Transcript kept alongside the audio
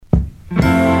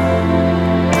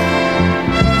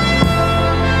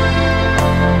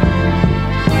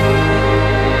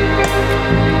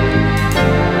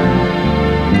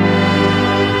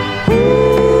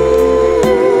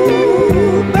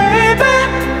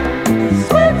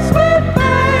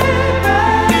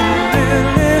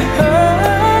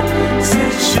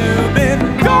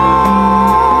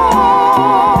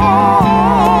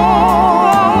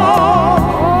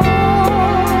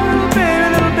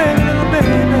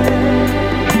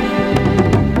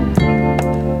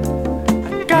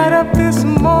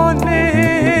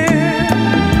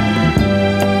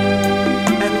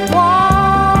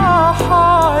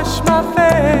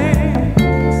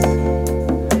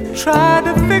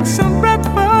make some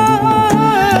breakfast,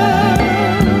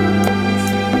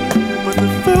 but the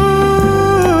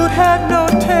food had no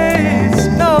taste,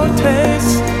 no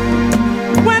taste.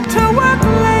 Went to work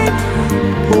late,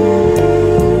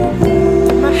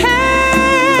 my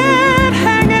head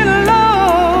hanging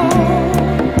low.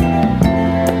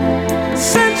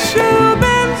 Since you've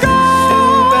been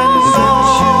gone,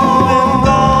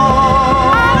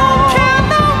 I don't care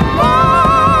no more.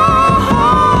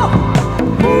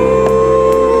 Ooh,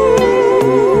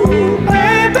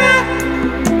 baby,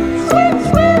 sweet,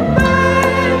 sweet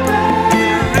baby,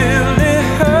 it really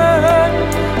hurt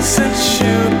since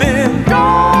you've been gone.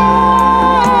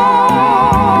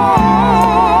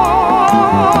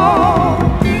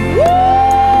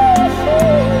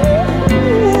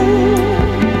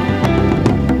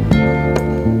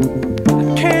 I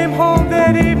came home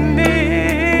that evening.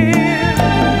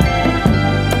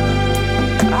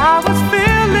 I was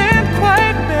feeling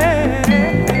quite bad.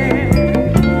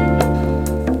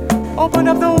 Opened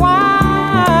up the wine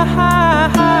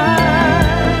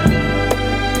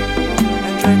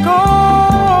and drank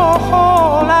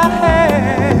all I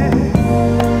had.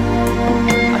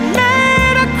 I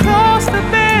laid across the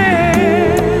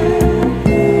bed.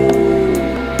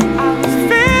 I was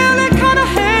feeling kinda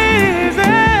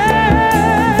hazy.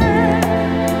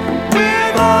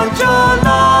 Without your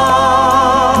love,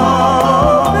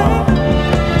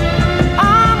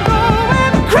 I'm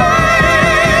going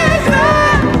crazy.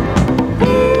 Ooh,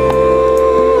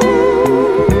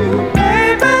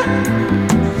 baby,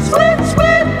 sweet,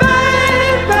 sweet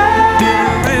baby, it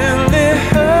really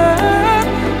hurt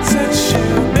since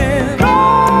you've been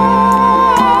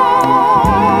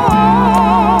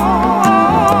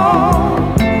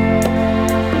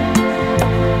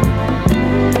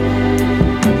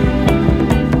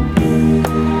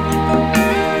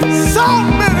so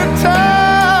many times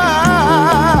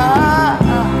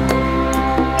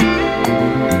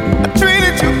I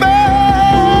treated you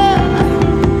bad.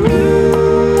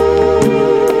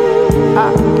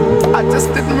 I just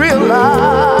didn't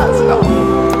realize, no,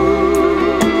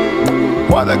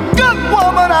 what a good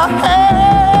woman I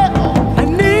had. I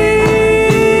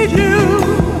need you,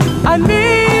 I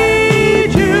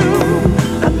need you.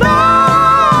 No,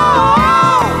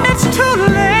 it's too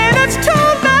late, it's too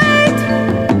late.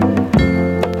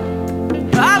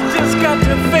 I've just got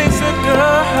to face it,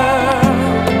 girl.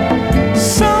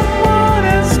 Someone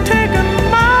has taken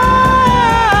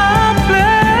my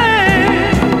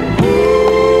place. Ooh,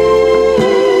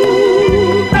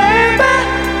 baby,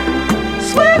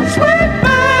 sweet, sweet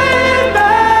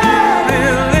baby,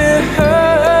 really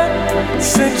hurt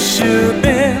since you've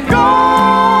been gone.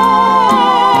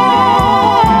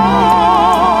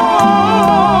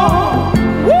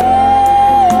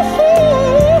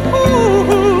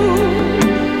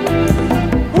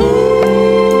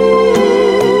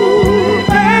 Ooh,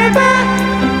 baby,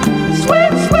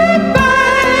 sweet, sweet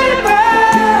baby,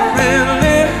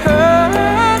 really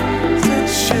hurt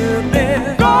since you've been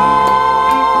gone.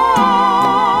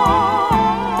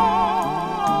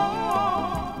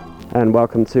 And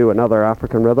welcome to another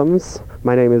African Rhythms.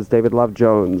 My name is David Love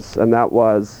Jones, and that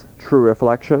was True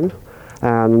Reflection.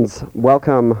 And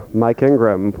welcome, Mike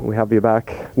Ingram. We have you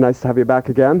back. Nice to have you back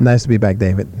again. Nice to be back,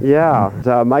 David. Yeah,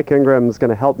 Mike Ingram is going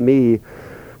to help me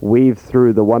weave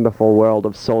through the wonderful world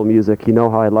of soul music. You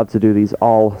know how I love to do these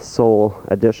all soul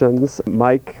editions.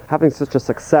 Mike, having such a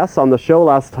success on the show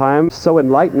last time, so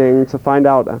enlightening to find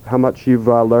out how much you've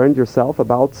learned yourself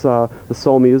about the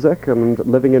soul music and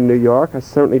living in New York. I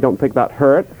certainly don't think that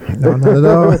hurt. No, not at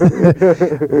all.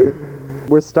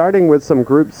 We're starting with some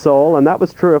group soul, and that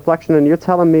was True Reflection, and you're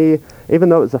telling me, even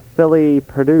though it was a Philly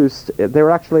produced, they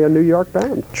were actually a New York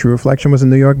band. True Reflection was a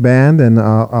New York band, and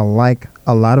like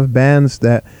a lot of bands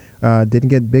that didn't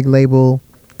get big label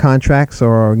contracts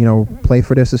or, play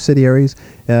for their subsidiaries,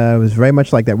 it was very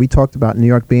much like that. We talked about New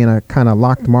York being a kind of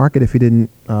locked market if you didn't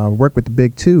work with the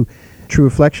big two. True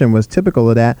Reflection was typical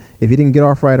of that. If you didn't get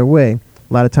off right away,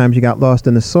 a lot of times you got lost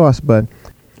in the sauce, but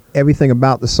everything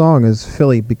about the song is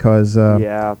Philly because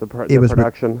the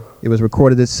production. It was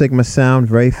recorded at Sigma Sound,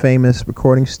 very famous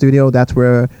recording studio. That's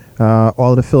where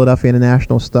all of the Philadelphia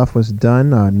International stuff was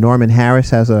done. Norman Harris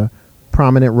has a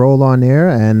prominent role on there,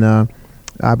 and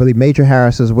I believe Major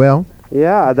Harris as well.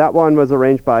 Yeah, that one was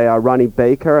arranged by Ronnie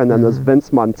Baker, and then there's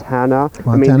Vince Montana.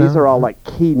 I mean, these are all like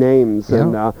key names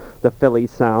in the Philly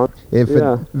sound.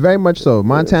 Very much so.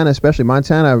 Montana, especially.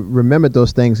 Montana remembered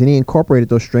those things, and he incorporated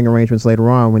those string arrangements later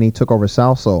on when he took over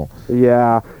South Soul.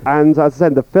 Yeah, and as I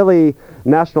said, the Philly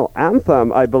National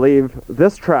Anthem, I believe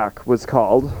this track was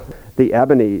called. the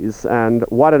Ebonies, and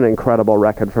what an incredible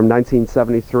record from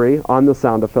 1973 on the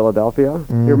Sound of Philadelphia.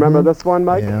 You remember this one,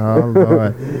 Mike? Yeah, oh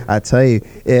Lord. I tell you,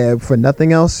 for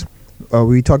nothing else,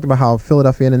 we talked about how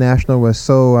Philadelphia International was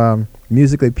so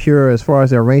musically pure as far as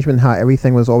the arrangement, how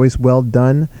everything was always well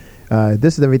done.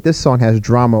 This song has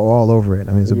drama all over it.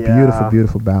 I mean, it's a beautiful,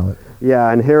 beautiful ballad.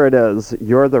 Yeah, and here it is,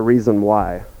 You're the Reason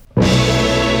Why.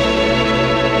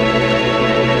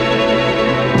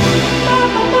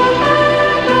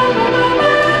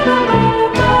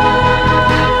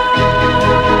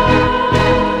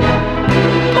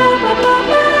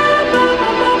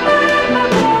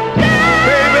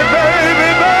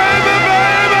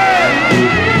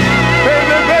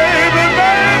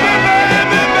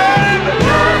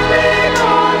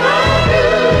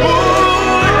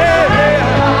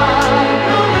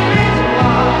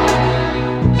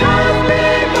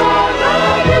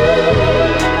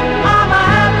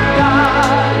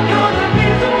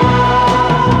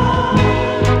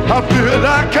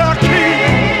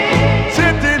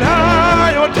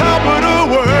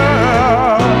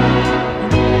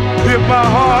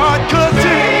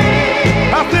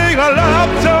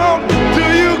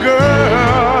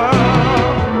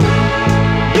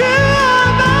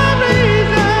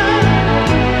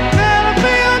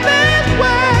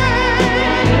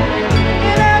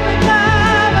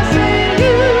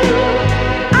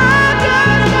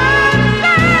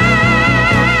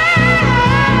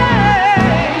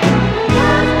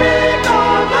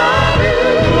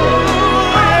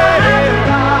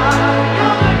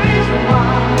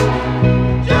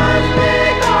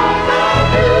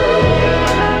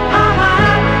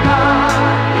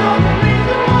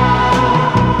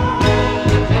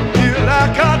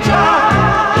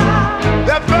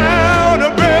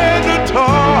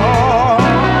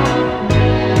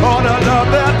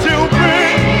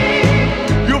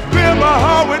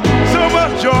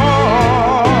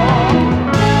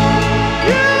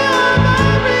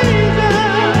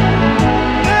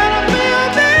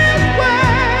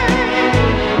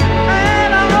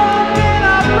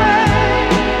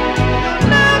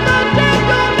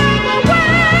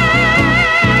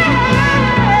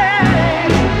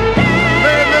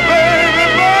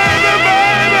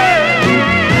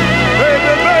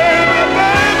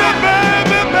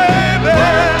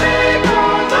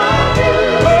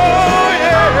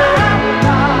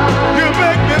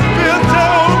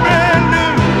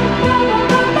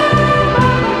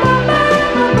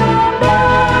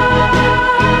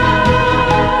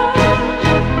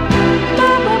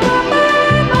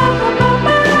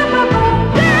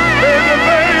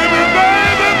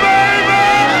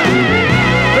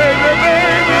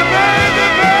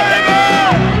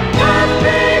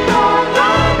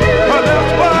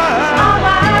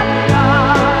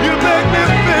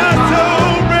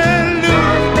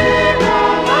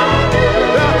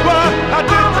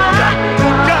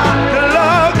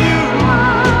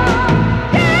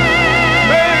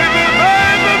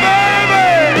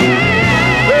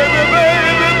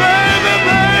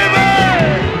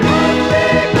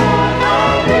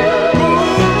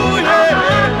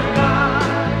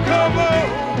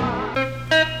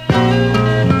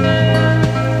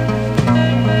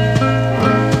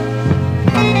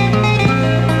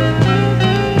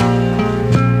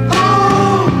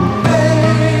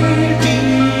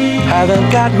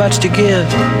 Got much to give,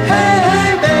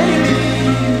 hey baby,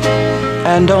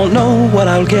 and don't know what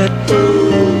I'll get.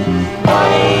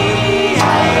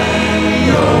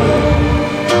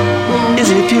 Is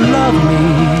if you love me,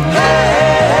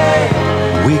 hey,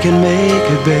 we can make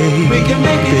it, baby. We can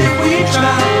make it if we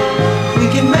try. We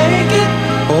can make it.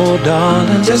 Oh,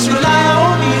 darling, just rely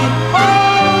on me.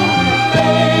 Oh,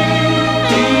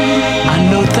 baby, I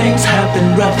know things have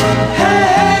been rough.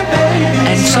 Hey,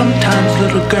 baby, and sometimes,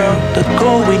 little girl, the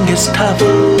going is tough.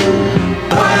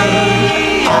 But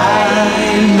I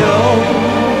know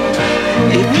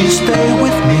if you stay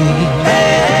with me,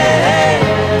 hey,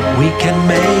 we can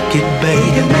make it, baby.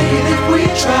 We can make it if we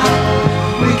try.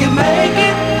 We can make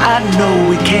it. I know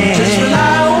we can. Just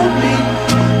rely on me.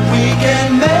 We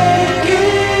can make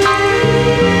it.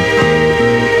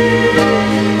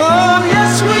 Oh,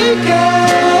 yes, we can.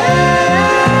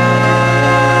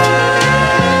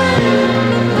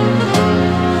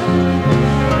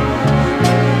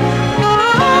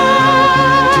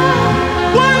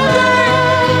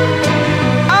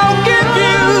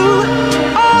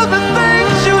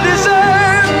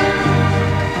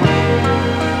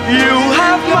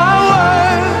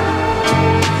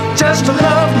 Just to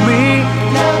love me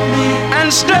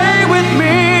and stay with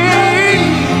me,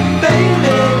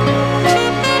 baby.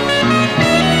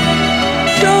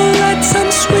 Don't let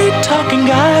some sweet talking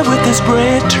guy with his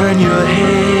braid turn your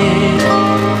head.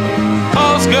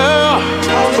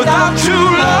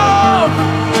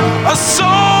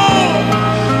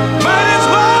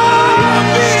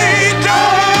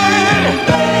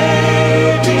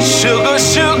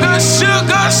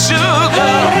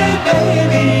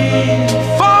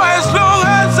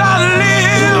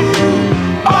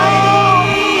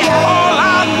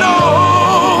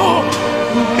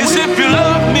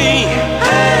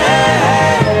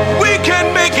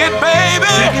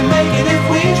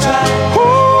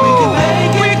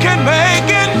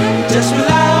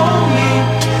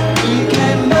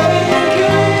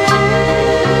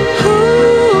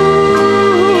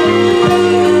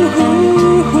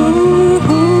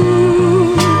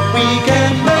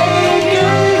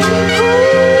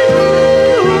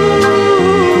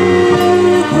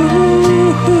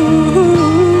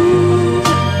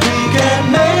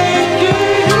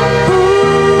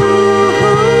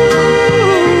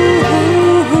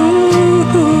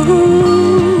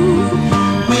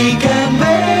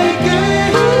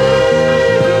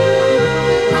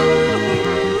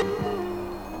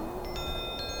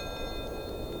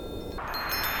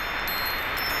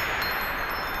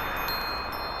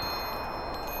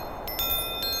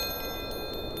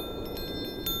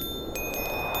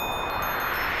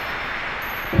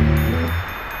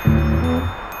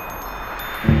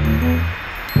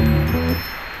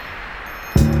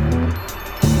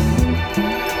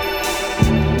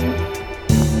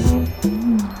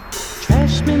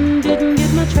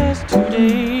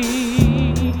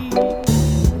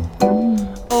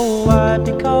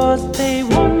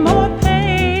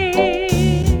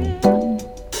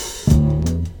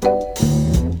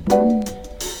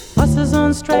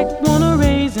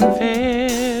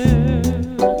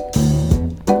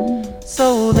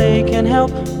 can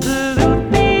help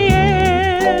pollute the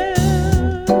air.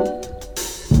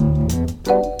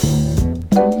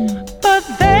 But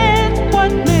that's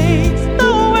what makes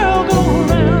the world go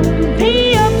round. The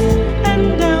ups and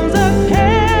downs of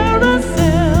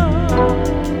carousel,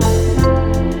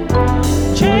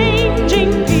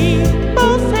 changing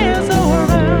people's hands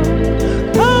around.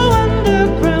 Go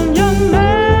underground, young man.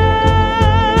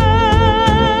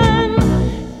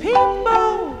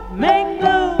 People make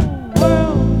the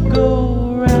world go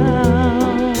round.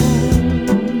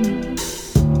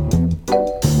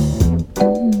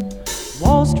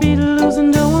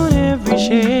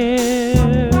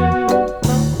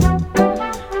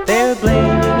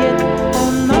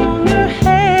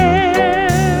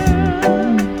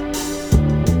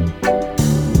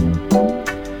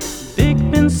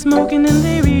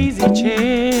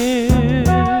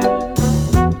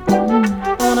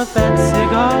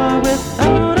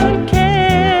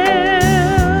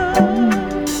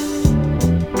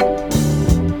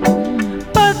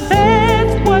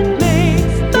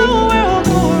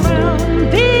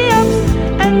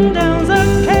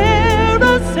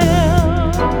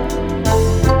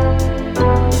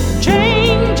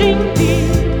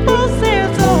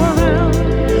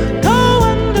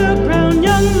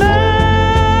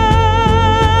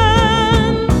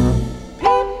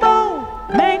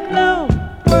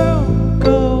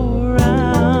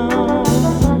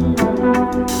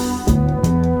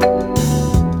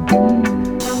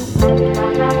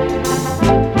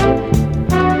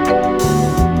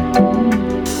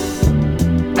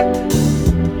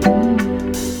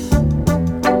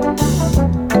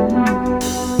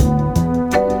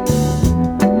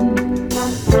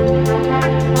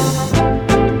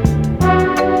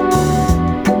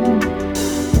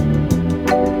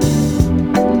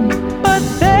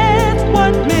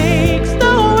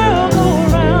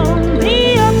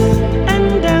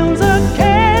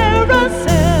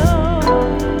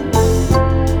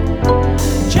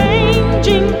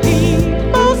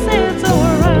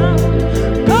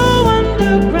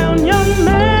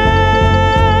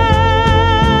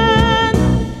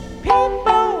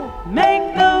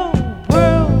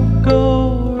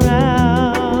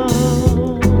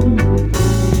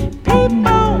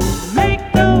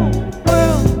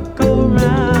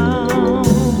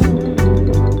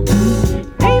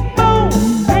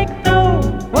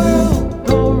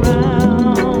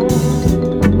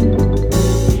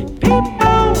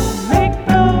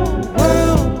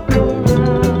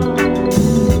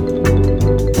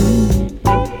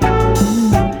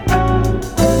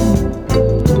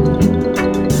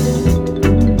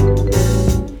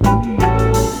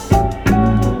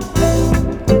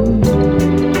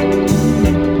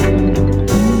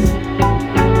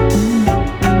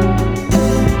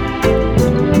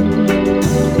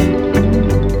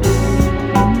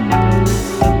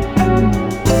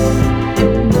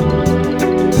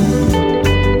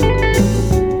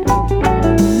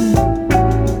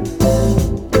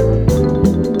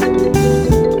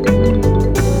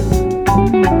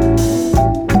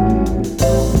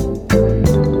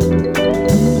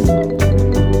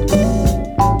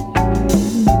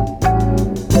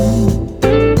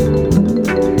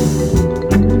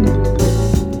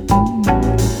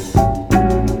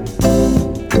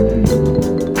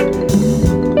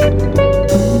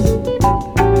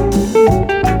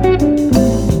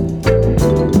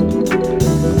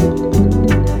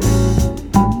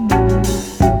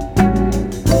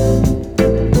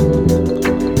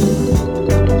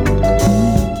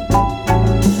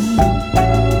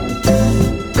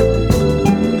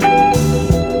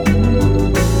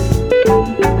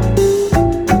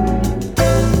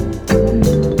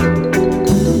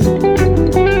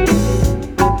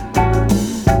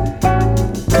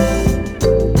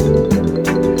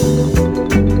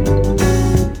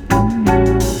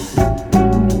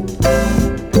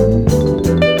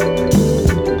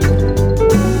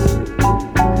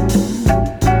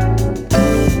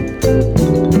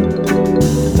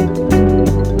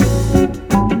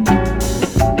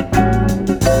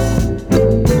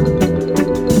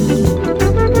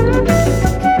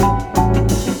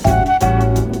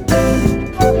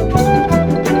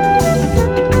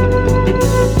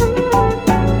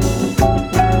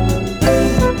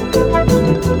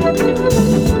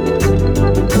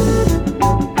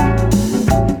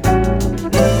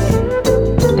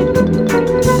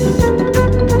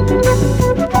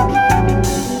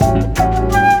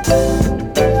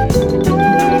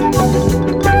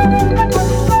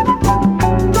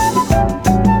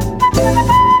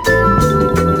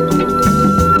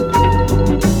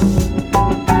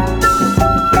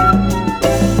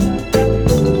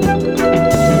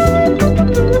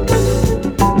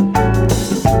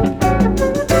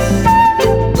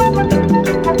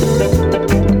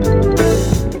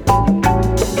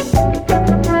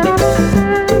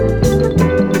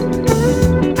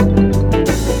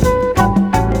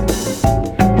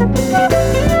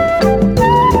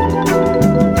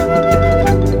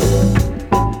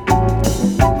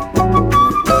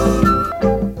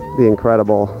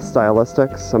 incredible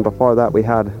stylistics, and before that we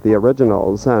had the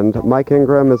originals. And Mike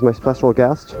Ingram is my special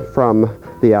guest from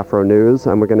the Afro News,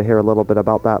 and we're going to hear a little bit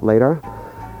about that later.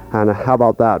 And how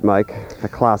about that, Mike? A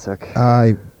classic.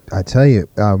 I tell you,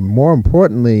 more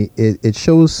importantly, it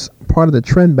shows part of the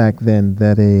trend back then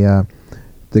that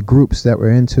the groups that were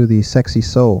into the sexy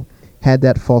soul had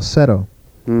that falsetto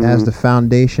as the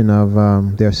foundation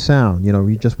of their sound. You know,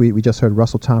 we just heard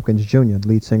Russell Tompkins Jr., the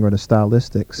lead singer of the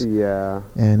Stylistics. Yeah.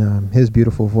 And his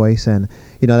beautiful voice, and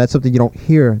you know that's something you don't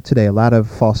hear today. A lot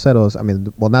of falsettos. I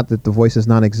mean, well, not that the voice is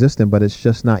non-existent, but it's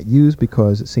just not used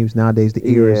because it seems nowadays the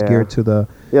ear is geared to the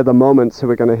the moments who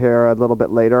we're going to hear a little bit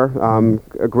later.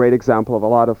 A great example of a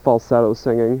lot of falsetto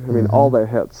singing. I mean, all their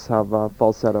hits have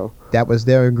falsetto. That was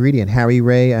their ingredient. Harry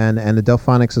Ray and the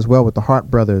Delphonics as well with the Hart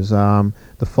brothers.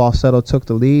 The falsetto took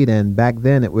the lead, and back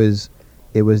then it was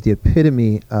the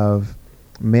epitome of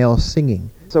male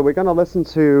singing. So we're going to listen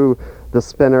to the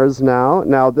Spinners now.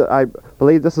 Now, I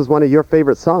believe this is one of your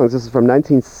favorite songs. This is from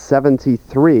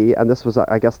 1973, and this was,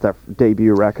 I guess, their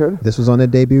debut record. This was on their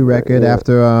debut record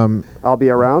after... I'll Be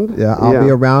Around? Yeah, I'll Be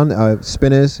Around.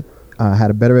 Spinners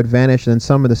had a better advantage than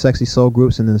some of the sexy soul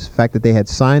groups in the fact that they had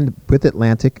signed with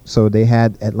Atlantic, so they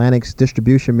had Atlantic's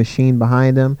distribution machine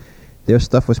behind them. Their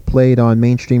stuff was played on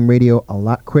mainstream radio a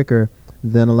lot quicker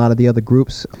than a lot of the other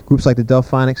groups. Groups like the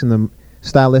Delphonics and the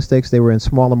Stylistics, they were in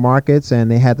smaller markets, and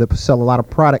they had to sell a lot of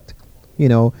product, you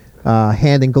know,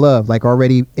 hand in glove, like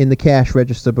already in the cash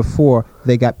register before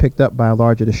they got picked up by a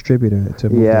larger distributor to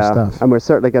move their stuff. And we're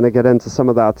certainly going to get into some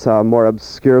of that more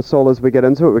obscure soul as we get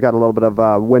into it. We got a little bit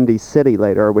of Windy City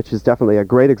later, which is definitely a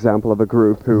great example of a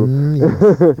group who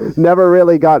never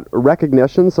really got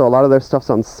recognition, so a lot of their stuff's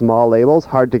on small labels,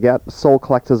 hard to get. Soul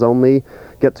collectors only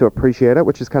get to appreciate it,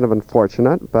 which is kind of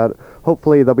unfortunate, but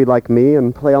hopefully they'll be like me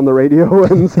and play on the radio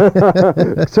and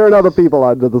turn other people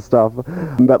onto the stuff.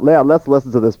 But yeah, let's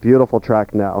listen to this beautiful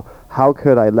track now. How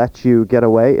Could I Let You Get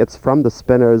Away? It's from the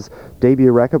Spinners'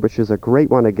 debut record, which is a great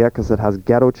one to get because it has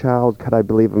Ghetto Child, Could I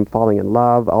Believe I'm Falling in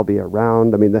Love, I'll Be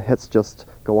Around. I mean, the hits just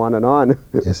go on and on.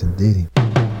 Yes, indeed.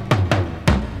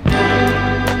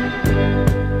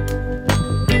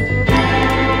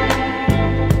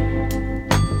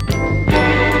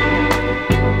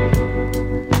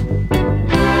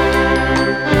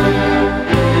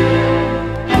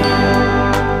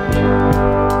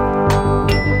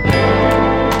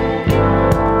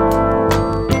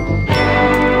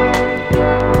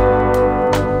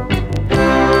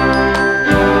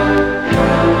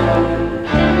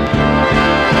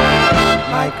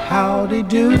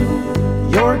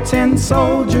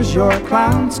 Soldiers, your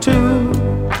clowns too,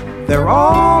 they're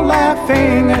all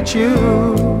laughing at you.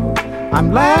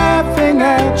 I'm laughing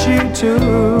at you too.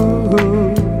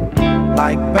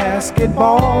 Like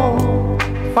basketball,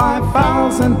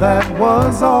 5,000, that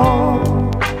was all.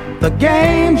 The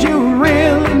games you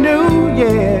really knew,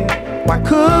 yeah. Why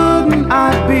couldn't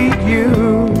I beat you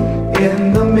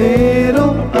in the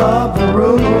middle of the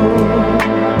room?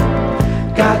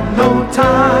 Got no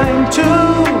time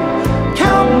to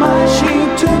count my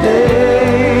sheep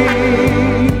today.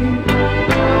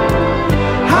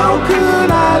 How could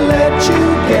I let you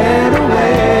get away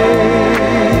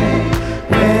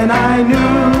when I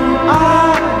knew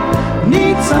I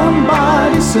need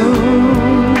somebody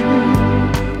soon?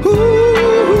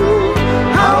 Ooh,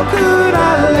 how could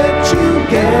I let you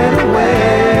get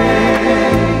away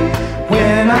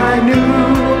when I knew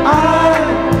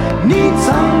I need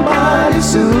somebody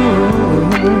soon?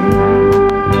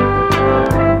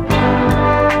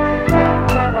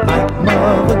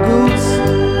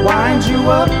 You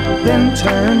up, then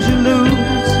turns you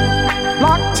loose.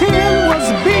 Block 10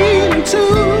 was beaten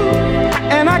too,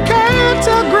 and I can't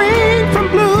tell green from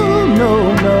blue.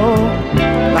 No, no,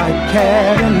 like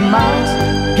cat and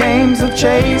mouse, games of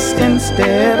chase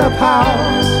instead of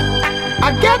house.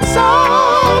 I get so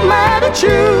mad at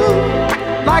you,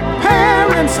 like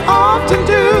parents often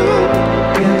do,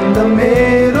 in the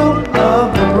middle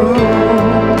of the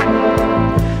room.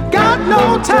 Got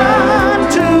no time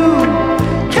to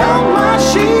count my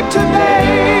sheep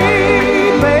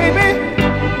today, baby.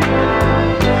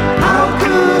 How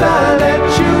could I let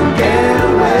you get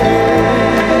away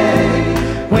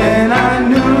when I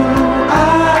knew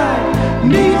I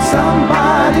need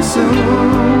somebody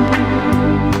soon?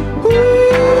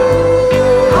 Ooh,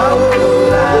 how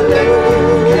could I let you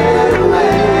get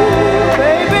away,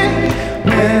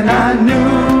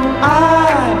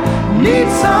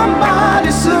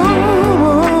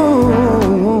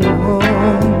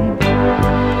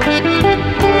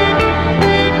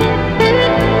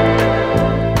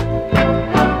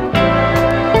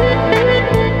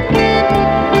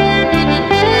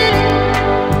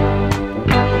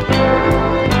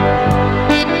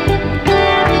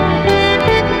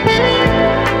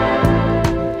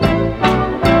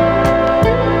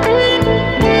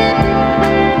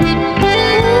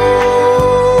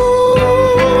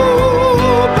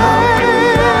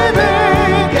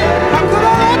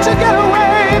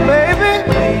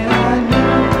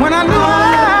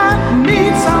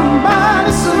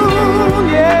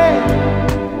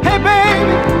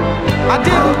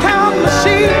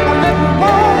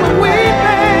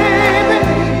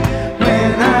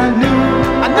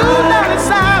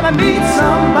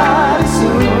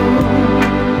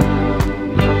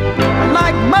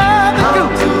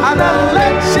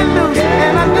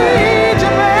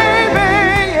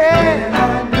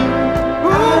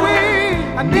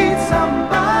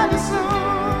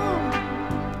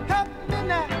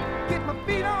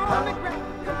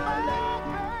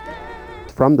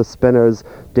 from the Spinners'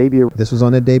 debut. This was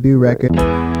on their debut record.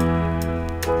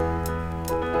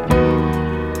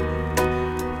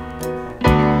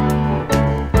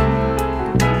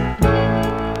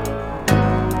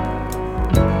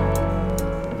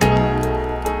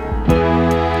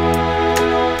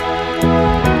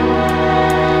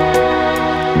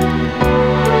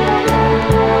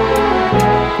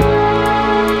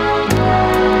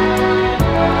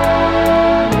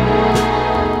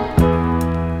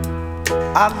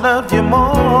 I love you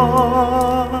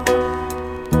more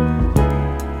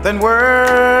than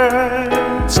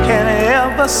words can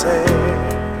ever say.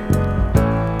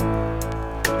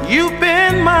 You've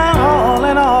been my all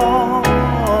in all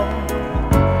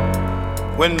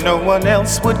when no one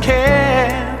else would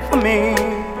care for me.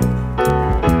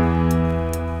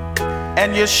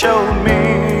 And you showed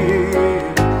me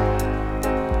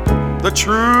the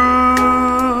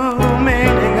true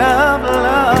meaning of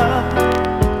love.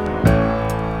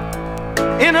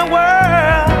 In a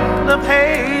world of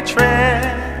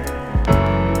hatred,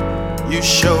 you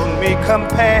showed me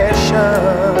compassion.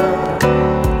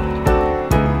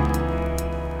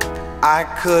 I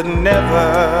could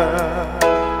never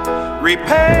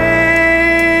repay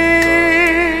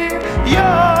your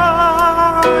love.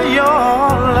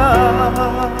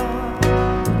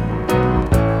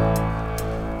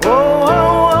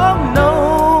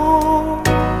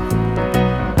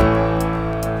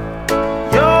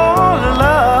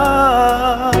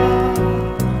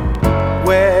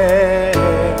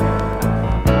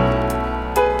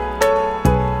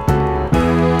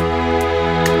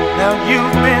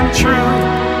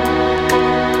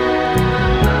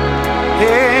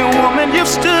 You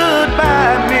stood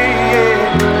by me,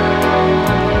 yeah.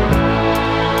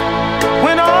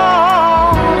 When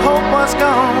all hope was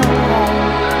gone,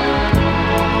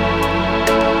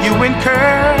 you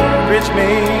encouraged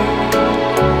me.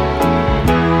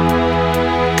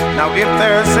 Now if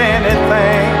there's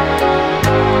anything,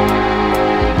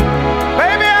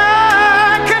 baby,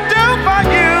 I can do for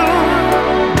you,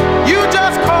 you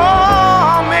just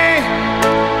call me,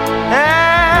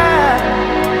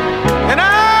 and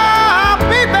I'll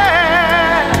be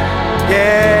there,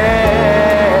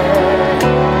 yeah.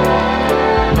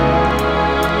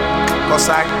 'Cause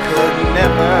I could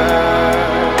never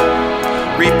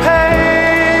repay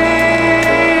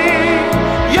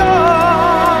your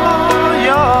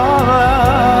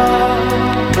love,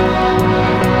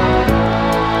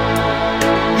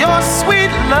 your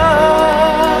sweet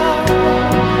love,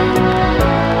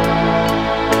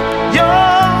 your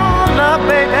love,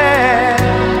 baby,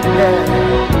 yeah.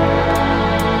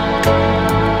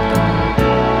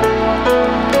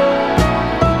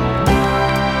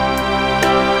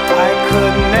 I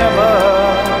could never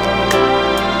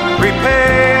repay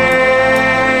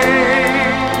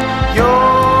your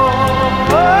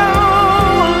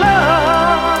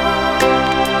love,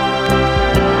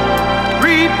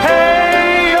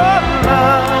 repay your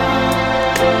love,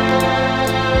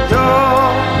 your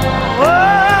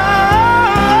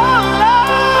love,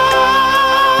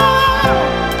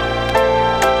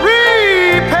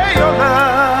 repay your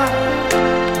love.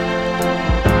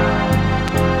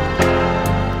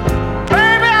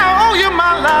 Baby, I owe you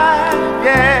my life,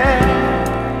 yeah.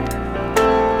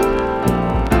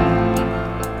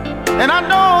 And I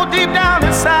know deep down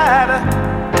inside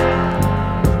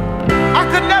I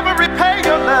could never repay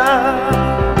your love.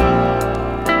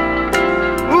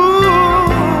 Ooh,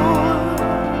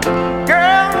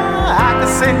 girl, I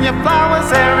could send you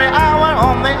flowers every hour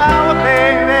on the hour,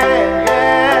 baby,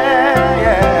 yeah,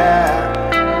 yeah.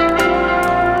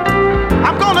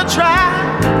 I'm gonna try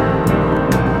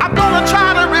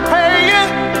to repay you.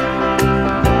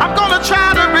 I'm gonna try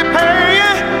to repay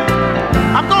you.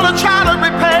 I'm gonna try to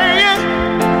repay you.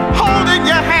 Holding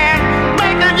your hand,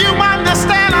 making you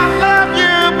understand I love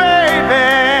you, baby.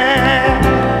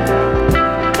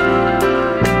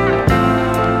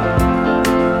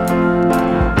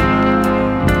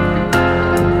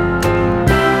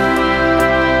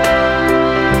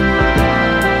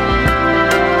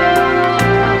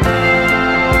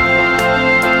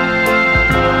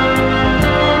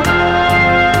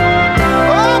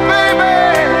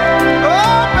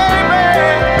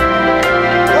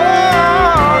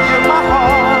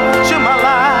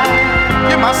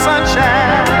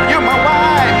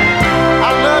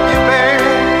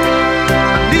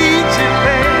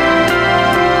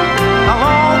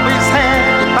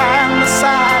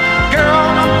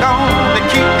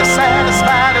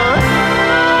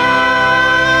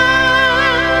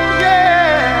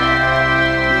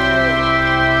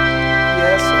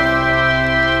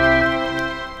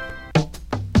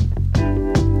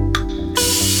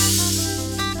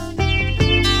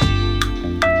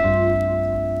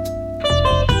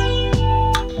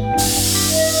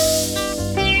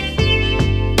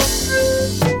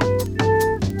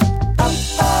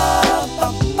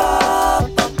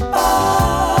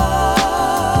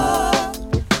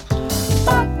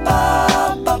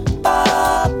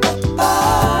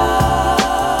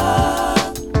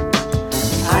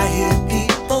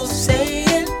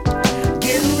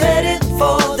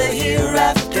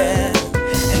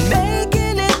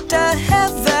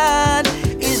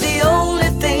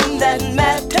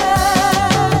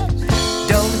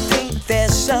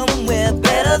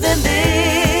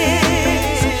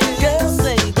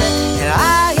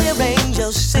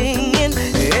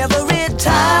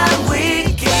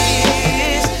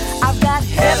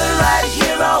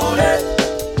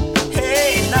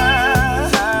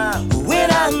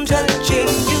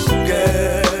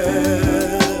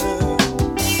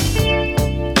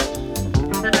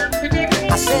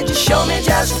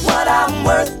 just what I'm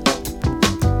worth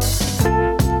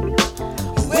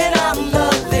when I'm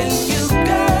loving you,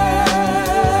 girl.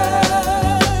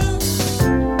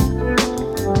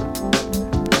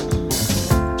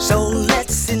 So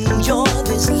let's enjoy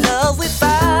this love we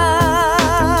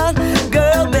found,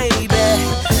 girl, baby.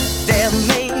 There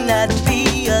may not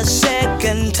be a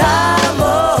second time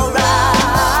around.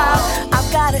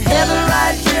 I've got a heaven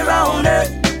right here on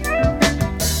earth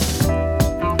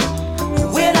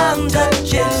when I'm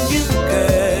touching you, girl.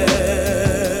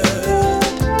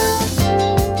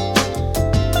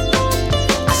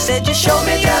 I said you show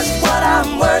me just what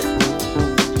I'm worth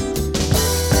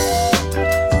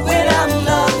when I'm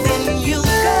loving you,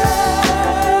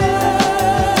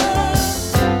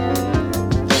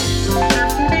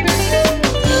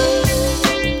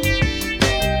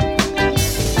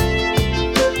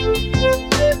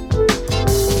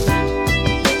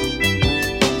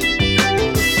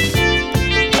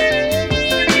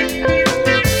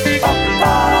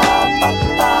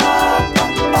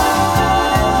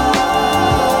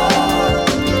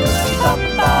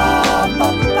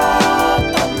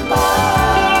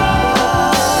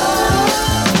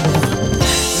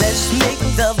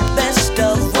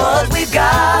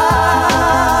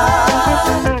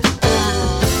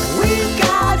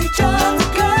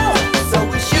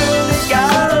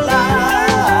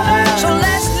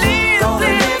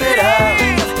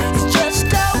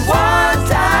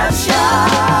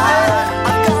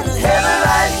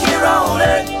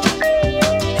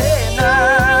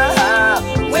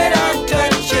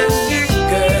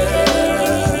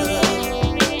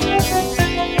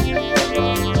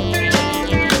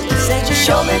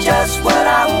 show me just what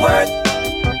I'm worth.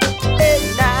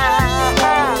 And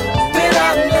now, when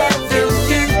I'm loving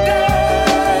you, girl.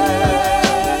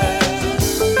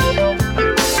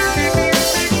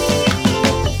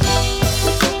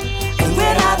 And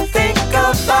when I think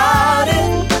about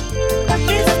it,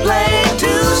 it's plain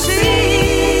to see.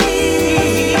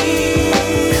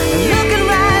 Looking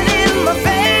right in my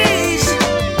face,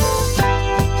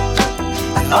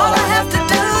 and all I have to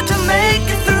do to make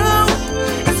it through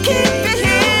is keep it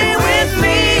here with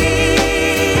me.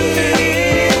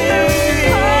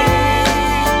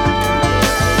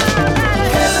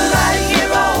 Heaven right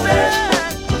here on earth,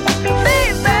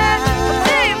 baby,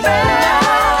 baby.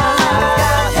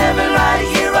 Heaven right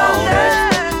here on earth,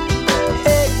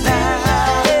 hey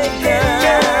now, hey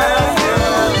girl.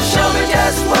 Show me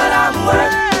just what I'm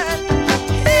worth,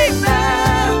 hey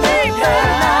now, hey now.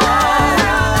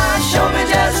 Show me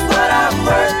just what I'm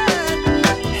worth.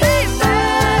 Hey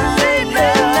now, hey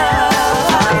now.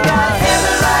 I've got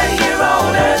heaven right here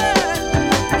on earth.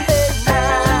 Hey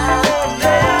now,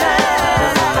 hey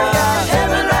now.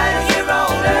 Heaven right here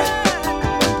on earth.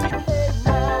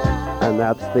 And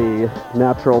that's the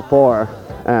Natural 4.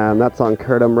 And that's on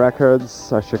Curtum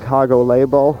Records, a Chicago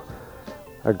label.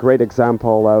 A great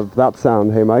example of that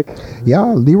sound, hey Mike? Yeah,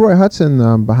 Leroy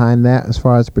Hudson behind that as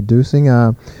far as producing.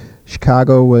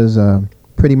 Chicago was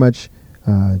pretty much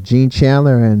Gene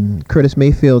Chandler and Curtis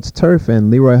Mayfield's turf,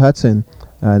 and Leroy Hudson,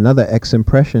 another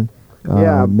ex-impression.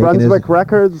 Yeah, making Brunswick his-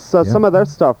 Records, Yeah. some of their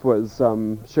stuff was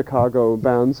Chicago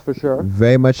bands for sure.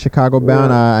 Very much Chicago bound.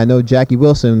 Yeah. I know Jackie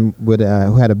Wilson,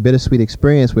 who had a bittersweet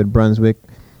experience with Brunswick,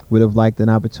 would have liked an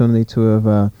opportunity to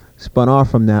have spun off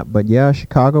from that. But yeah,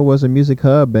 Chicago was a music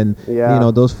hub, and Yeah. you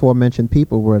know those forementioned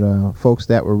people were the folks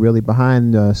that were really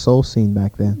behind the soul scene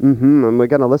back then. And we're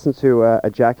going to listen to a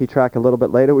Jackie track a little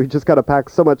bit later. We just got to pack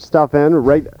so much stuff in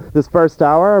right this first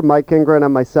hour. Mike Ingram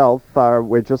and myself,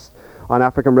 we're just on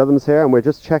African Rhythms here, and we're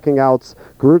just checking out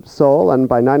Group Soul, and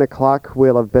by 9 o'clock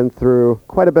we'll have been through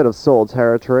quite a bit of soul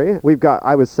territory.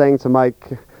 I was saying to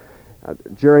Mike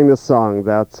during this song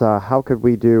that how could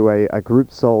we do a Group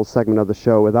Soul segment of the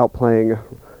show without playing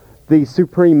the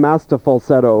supreme master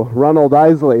falsetto, Ronald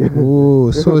Isley.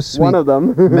 Ooh, so sweet. One of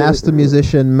them. Master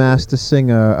musician, master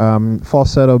singer,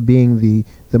 falsetto being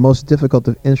the most difficult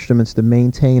of instruments to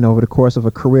maintain over the course of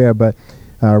a career, but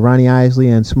Ronnie Isley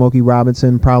and Smokey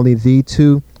Robinson, probably the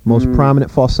two most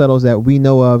prominent falsettos that we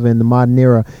know of in the modern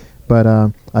era. But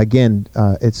again,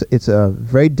 it's a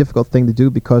very difficult thing to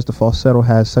do because the falsetto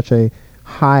has such a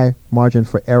high margin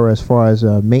for error as far as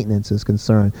maintenance is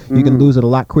concerned. You can lose it a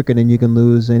lot quicker than you can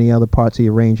lose any other parts of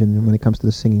your range when it comes to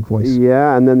the singing voice.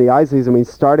 Yeah, and then the Isleys, I mean,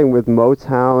 starting with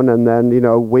Motown and then,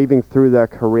 weaving through their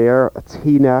career,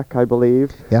 T-Neck, I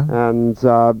believe. Yeah. And,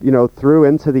 through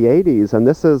into the 80s. And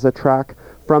this is a track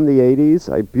from the 80s,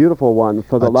 a beautiful one,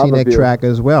 For the Love of T-Neck You. track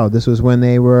as well. This was when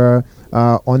they were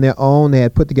on their own. They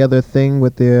had put together a thing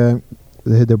with their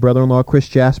brother-in-law Chris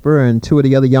Jasper and two of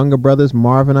the other younger brothers,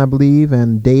 Marvin, I believe,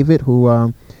 and David,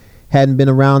 who hadn't been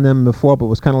around them before, but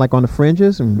was kind of like on the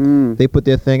fringes, and they put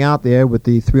their thing out there with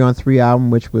the 3 on 3 album,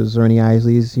 which was Ernie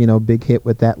Isley's, big hit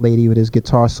with that lady with his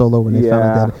guitar solo when they found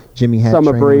out that Jimmy had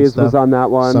Summer Breeze was on that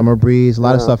one. Summer Breeze, a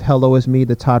lot of stuff. Hello Is Me,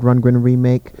 the Todd Rundgren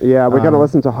remake. Yeah, we're going to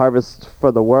listen to Harvest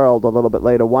for the World a little bit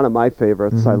later. One of my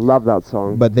favorites. I love that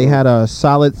song. But they had a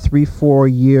solid 3-4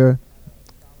 year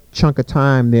chunk of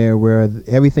time there where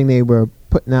everything they were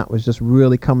putting out was just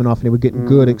really coming off, and they were getting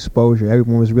good exposure.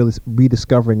 Everyone was really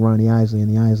rediscovering Ronnie Isley and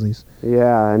the Isleys.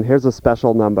 Yeah, and here's a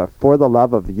special number, For the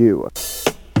Love of You.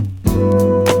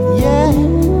 Yeah.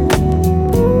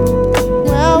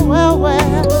 Well.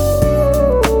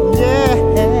 Yeah.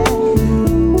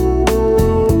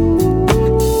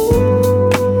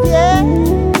 Yeah.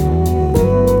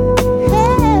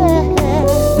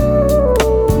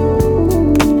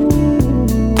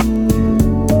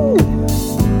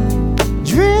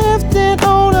 Drifting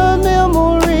on a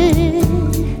memory.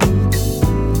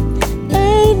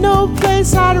 Ain't no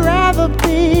place I'd rather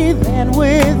be than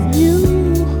with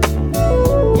you.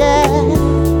 Yeah,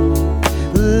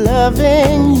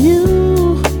 loving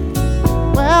you.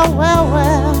 Well.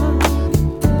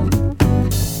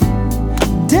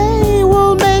 Day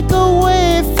will make a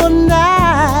way for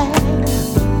night.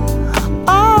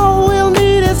 All we'll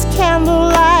need is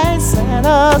candlelights and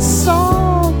a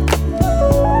song.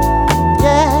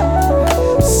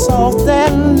 Yeah, soft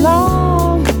and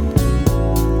long.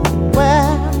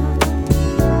 Well,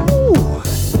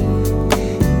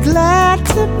 glad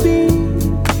to be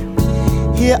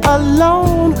here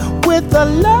alone with a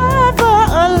lover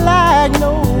unlike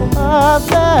no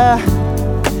other.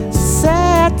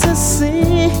 Sad to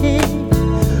see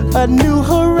a new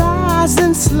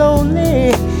horizon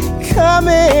slowly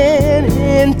coming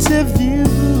into view.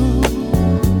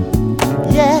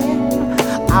 Yeah,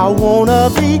 I wanna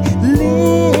be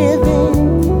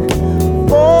living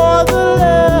for the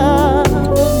love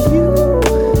of you.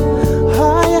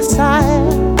 Oh yes, I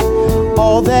am.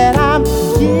 All that I'm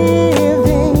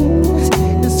giving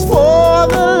is for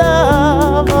the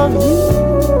love of you.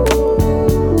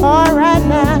 All right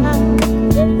now.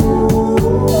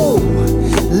 Ooh,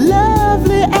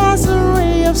 lovely as a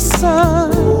ray of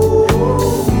sun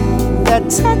that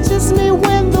touches me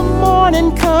when the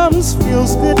morning comes,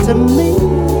 feels good to me.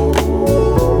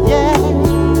 Yeah,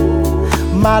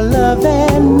 my love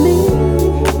and me.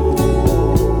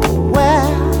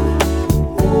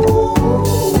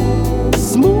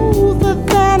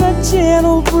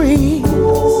 Gentle breeze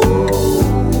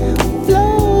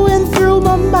flowing through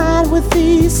my mind with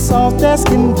ease, soft as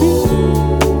can be.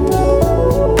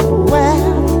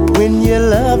 Well, when you're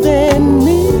loving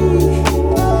me,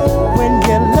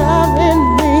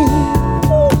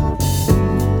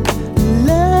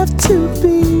 love to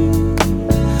be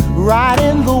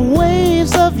riding the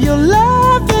waves of your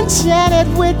love, enchanted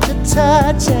with your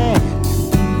touch, and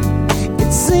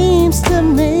it seems to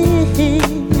me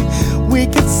we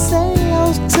could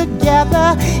sail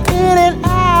together in and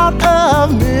out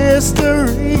of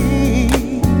mystery.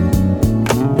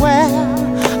 Well,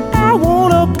 I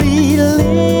wanna be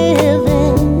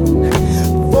living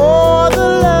for the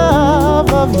love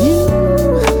of you.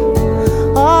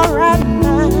 All right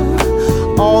now,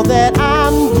 all that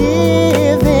I'm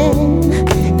giving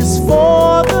is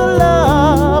for the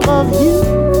love of you.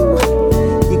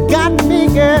 You got me,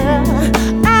 girl.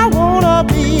 I wanna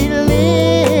be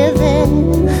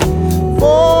living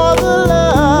for the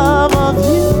love of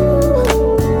you.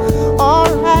 All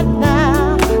right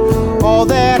now, all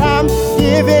that I'm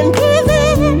giving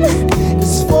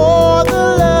is for the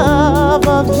love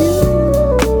of you.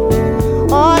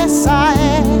 Oh yes, I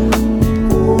am.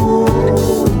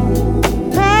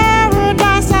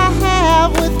 Paradise I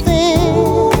have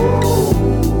within.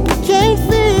 Can't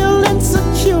feel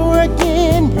insecure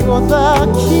again. You're the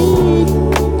key.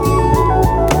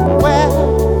 Well,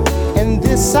 and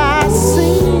this I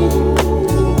see,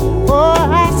 oh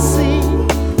I see.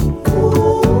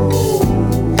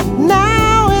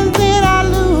 Now and then I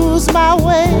lose my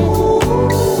way,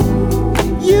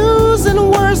 using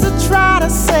words to try to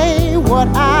say what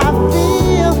I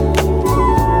feel.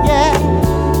 Yeah,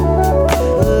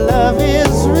 love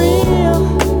is real,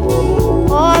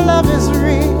 oh love is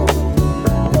real.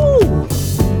 Ooh.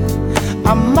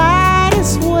 I might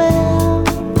as well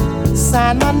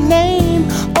sign my name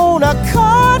on a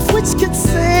card which could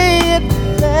say it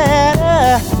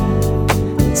better.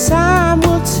 Time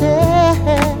will tell,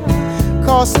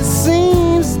 'cause it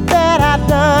seems that I've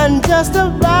done just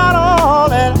about all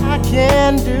that I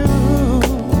can do.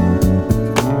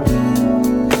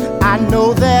 I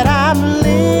know that I'm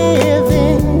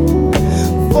living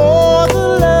for the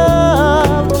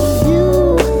love of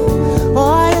you.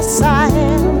 Oh yes I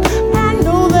am.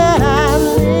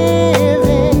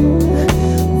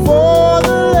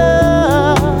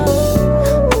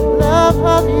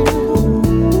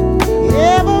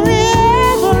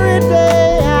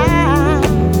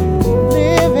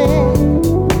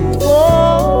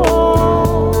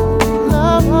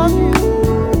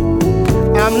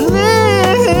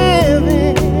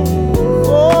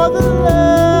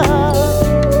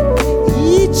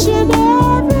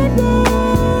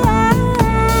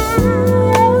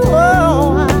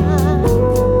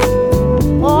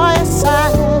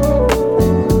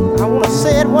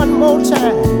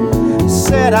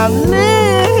 that I'm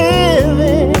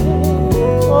living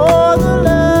for the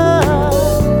love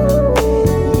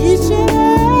each and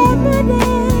every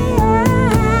day.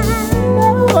 I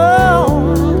know,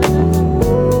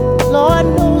 Lord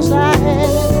knows I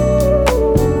have.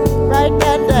 Write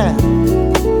that down.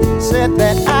 Said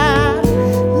that I'm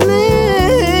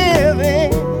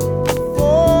living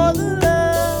for the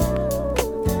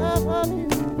love of you.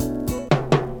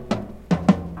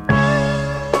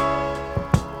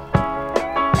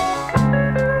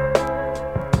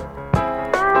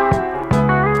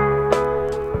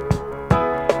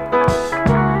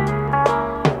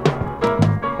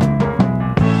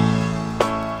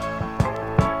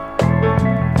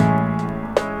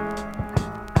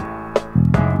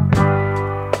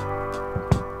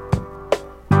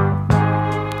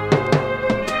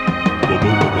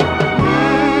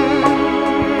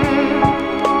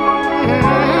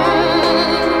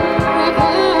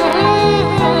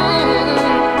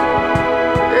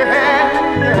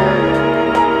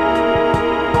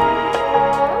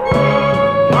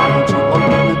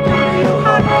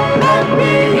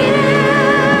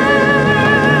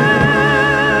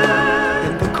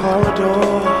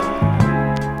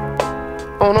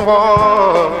 On a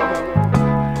wall,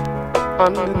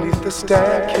 underneath the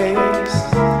staircase,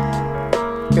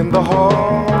 in the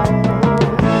hall,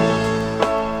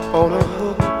 on a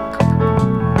hook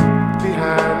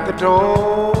behind the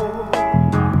door,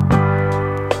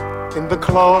 in the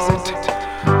closet,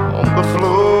 on the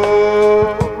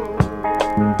floor.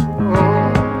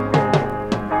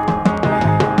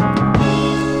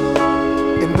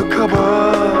 In the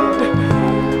cupboard,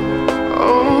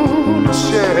 on the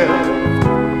shelf,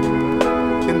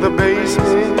 in the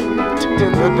basement,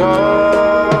 in the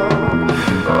dark,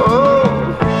 oh,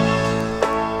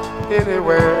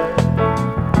 anywhere.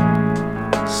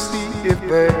 See if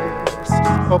there's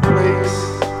a place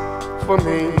for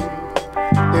me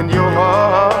in your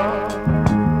heart.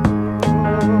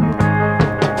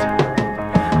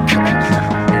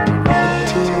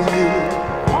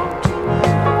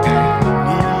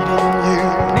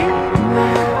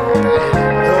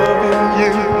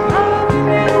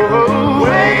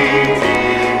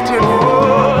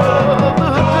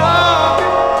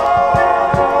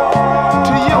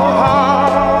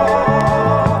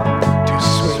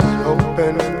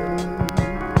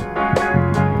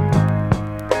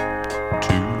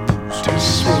 To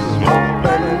swing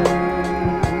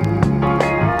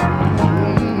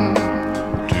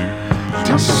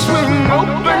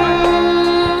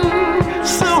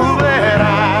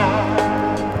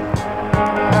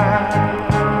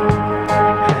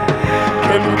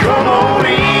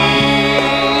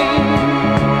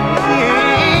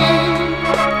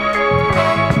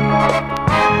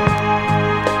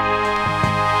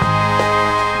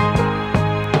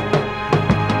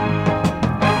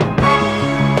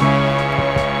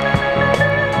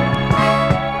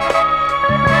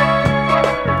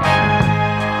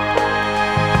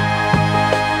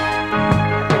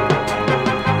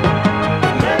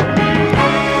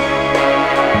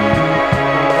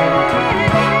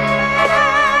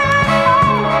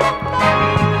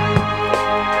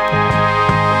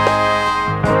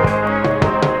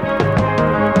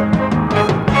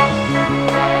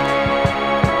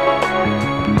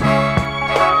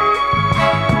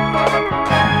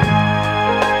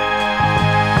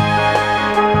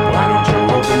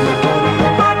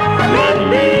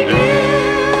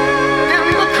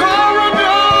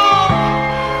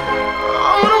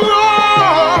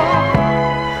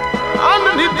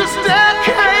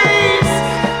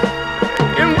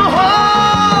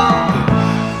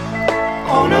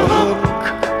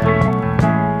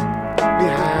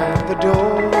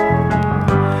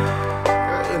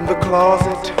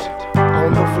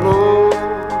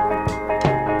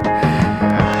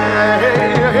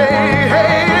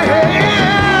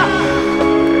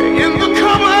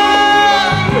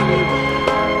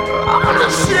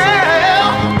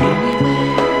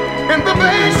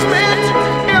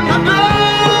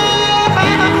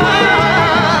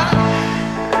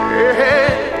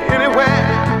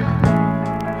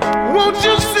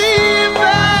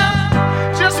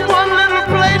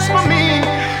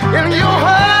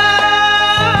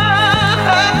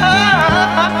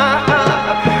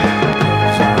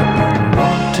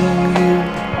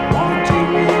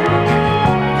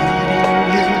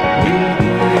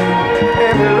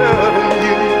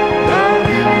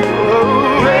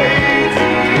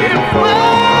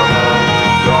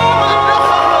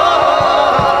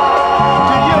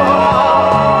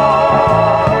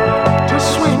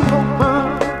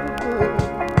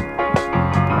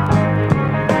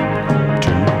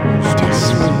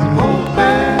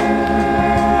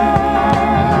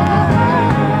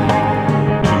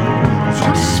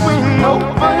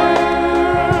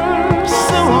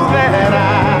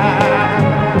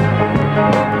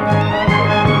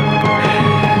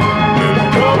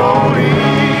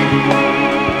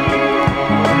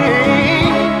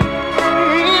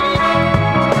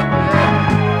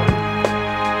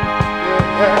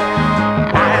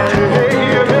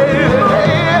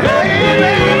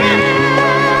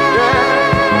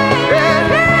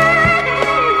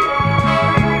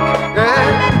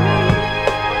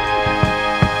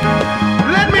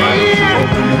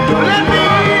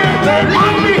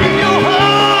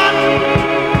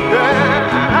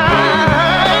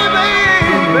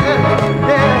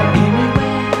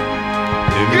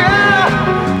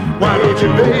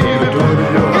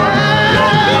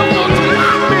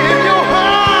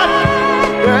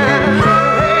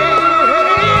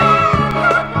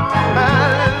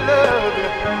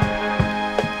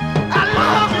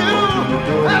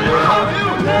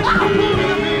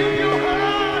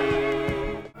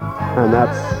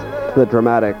the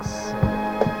Dramatics.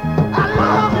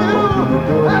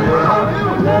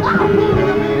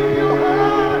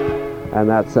 And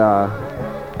that's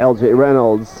L.J.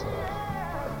 Reynolds.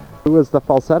 Who was the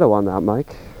falsetto on that,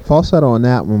 Mike? Falsetto on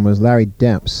that one was Larry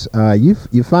Demps.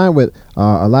 You find with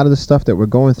a lot of the stuff that we're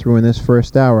going through in this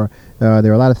first hour,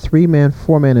 there are a lot of 3-man,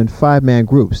 4-man, and 5-man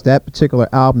groups. That particular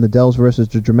album, The Dells versus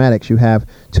the Dramatics, you have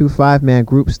 2 5-man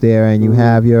groups there, and you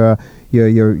have your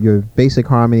basic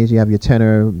harmonies, you have your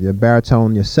tenor, your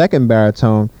baritone, your second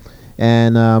baritone,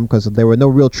 and because there were no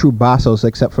real true bassos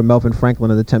except for Melvin Franklin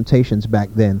and the Temptations back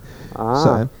then.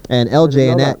 So, and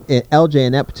LJ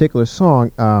in that particular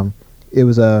song, it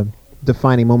was a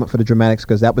defining moment for the Dramatics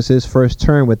because that was his first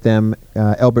turn with them.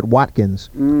 Elbert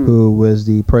Watkins, who was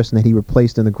the person that he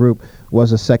replaced in the group,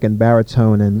 was a second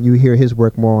baritone, and you hear his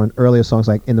work more on earlier songs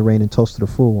like In the Rain and Toast to the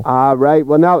Fool. Right.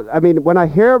 Well, now, I mean, when I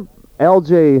hear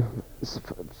LJ's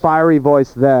fiery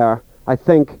voice there, I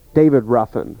think David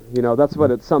Ruffin. You know, that's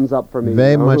what it sums up for me.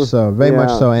 Very much so. Very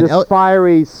much so. And this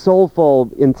fiery,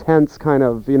 soulful, intense kind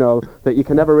of, that you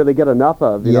can never really get enough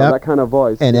of. You know, that kind of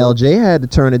voice. And LJ had to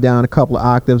turn it down a couple of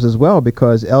octaves as well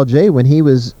because LJ, when he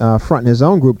was fronting his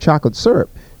own group, Chocolate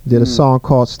Syrup, did a song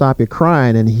called Stop Your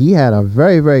Crying, and he had a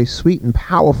very, very sweet and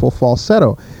powerful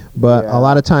falsetto. But a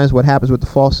lot of times what happens with the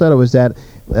falsetto is that,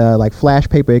 like flash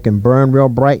paper, it can burn real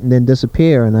bright and then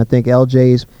disappear. And I think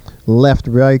LJ's left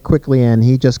very quickly, and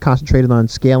he just concentrated on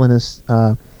scaling his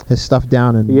stuff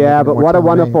down. And but what a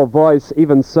wonderful voice.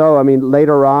 Even so, I mean,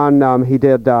 later on, he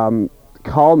did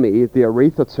Call Me, the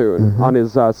Aretha tune, on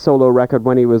his solo record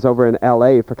when he was over in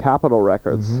L.A. for Capitol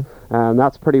Records. And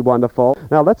that's pretty wonderful.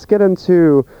 Now, let's get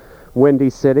into Windy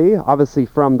City, obviously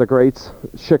from the great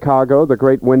Chicago, the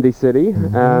great Windy City.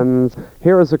 And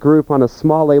here is a group on a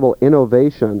small label,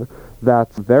 Innovation.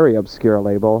 That's a very obscure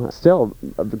label. Still,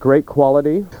 great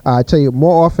quality. I tell you,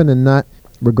 more often than not,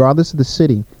 regardless of the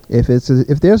city, if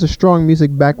there's a strong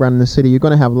music background in the city, you're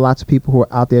going to have lots of people who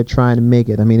are out there trying to make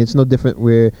it. I mean, it's no different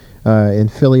where in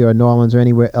Philly or New Orleans or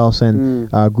anywhere else, and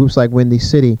groups like Windy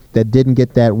City that didn't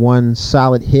get that one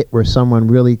solid hit where someone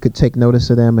really could take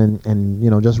notice of them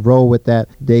and just roll with that,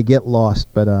 they get lost.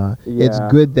 But it's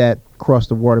good that across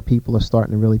the water people are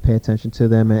starting to really pay attention to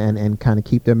them and kind of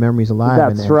keep their memories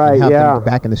alive. That's right, and help them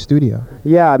back in the studio.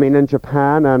 Yeah, I mean, in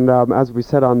Japan, and as we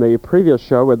said on the previous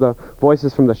show with the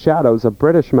Voices from the Shadows, a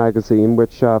British magazine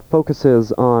which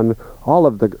focuses on all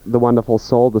of the wonderful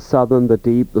soul, the southern, the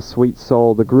deep, the sweet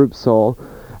soul, the group soul.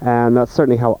 And that's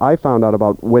certainly how I found out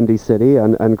about Windy City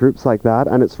and groups like that.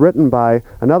 And it's written by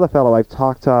another fellow I've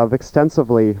talked of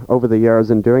extensively over the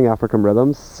years in doing African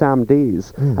Rhythms, Sam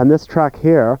Dees. And this track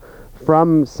here,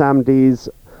 from Sam Dees,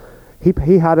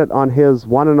 he had it on his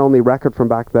one and only record from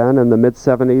back then in the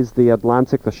mid-'70s, The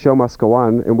Atlantic, The Show Must Go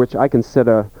On, in which I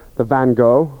consider the Van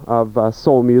Gogh of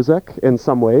soul music in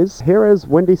some ways. Here is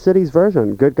Windy City's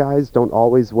version, Good Guys Don't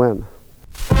Always Win.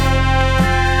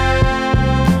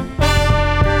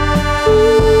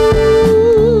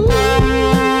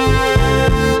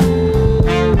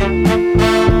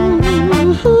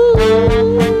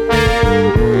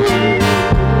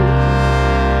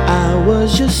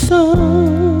 Your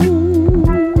son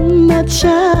that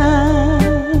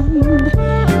shined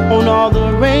on all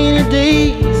the rainy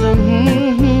days.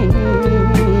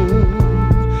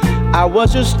 I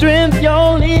was your strength,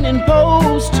 your leaning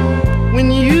post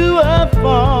when you were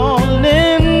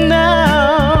falling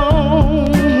down.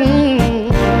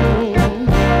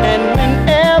 And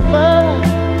whenever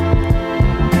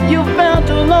you felt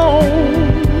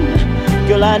alone,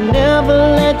 girl, I never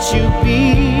let you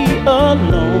be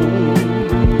alone.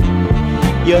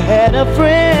 You had a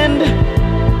friend,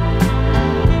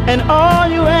 and all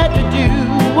you had to do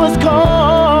was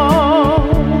call.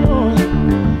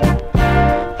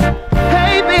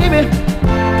 Hey, baby,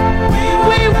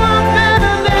 we were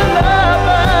better than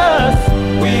lovers.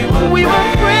 We were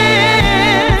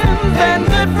friends, and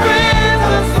good friends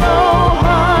are so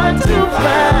hard to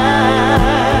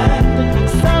find.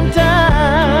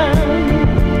 Sometimes,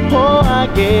 I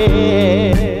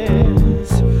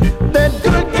guess that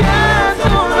good guys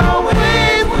don't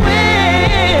always win.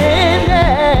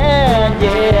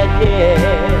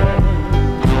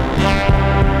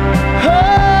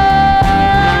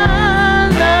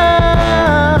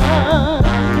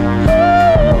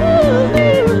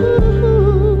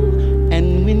 And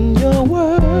when your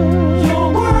world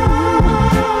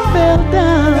fell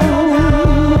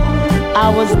down, I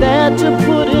was there to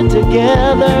put it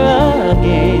together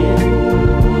again.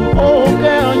 Oh,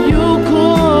 girl, you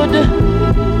could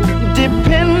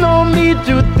depend on me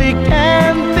through thick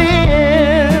and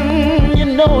thin. You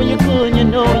know you could, you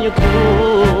know you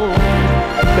could.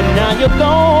 But now you're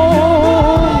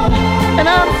gone,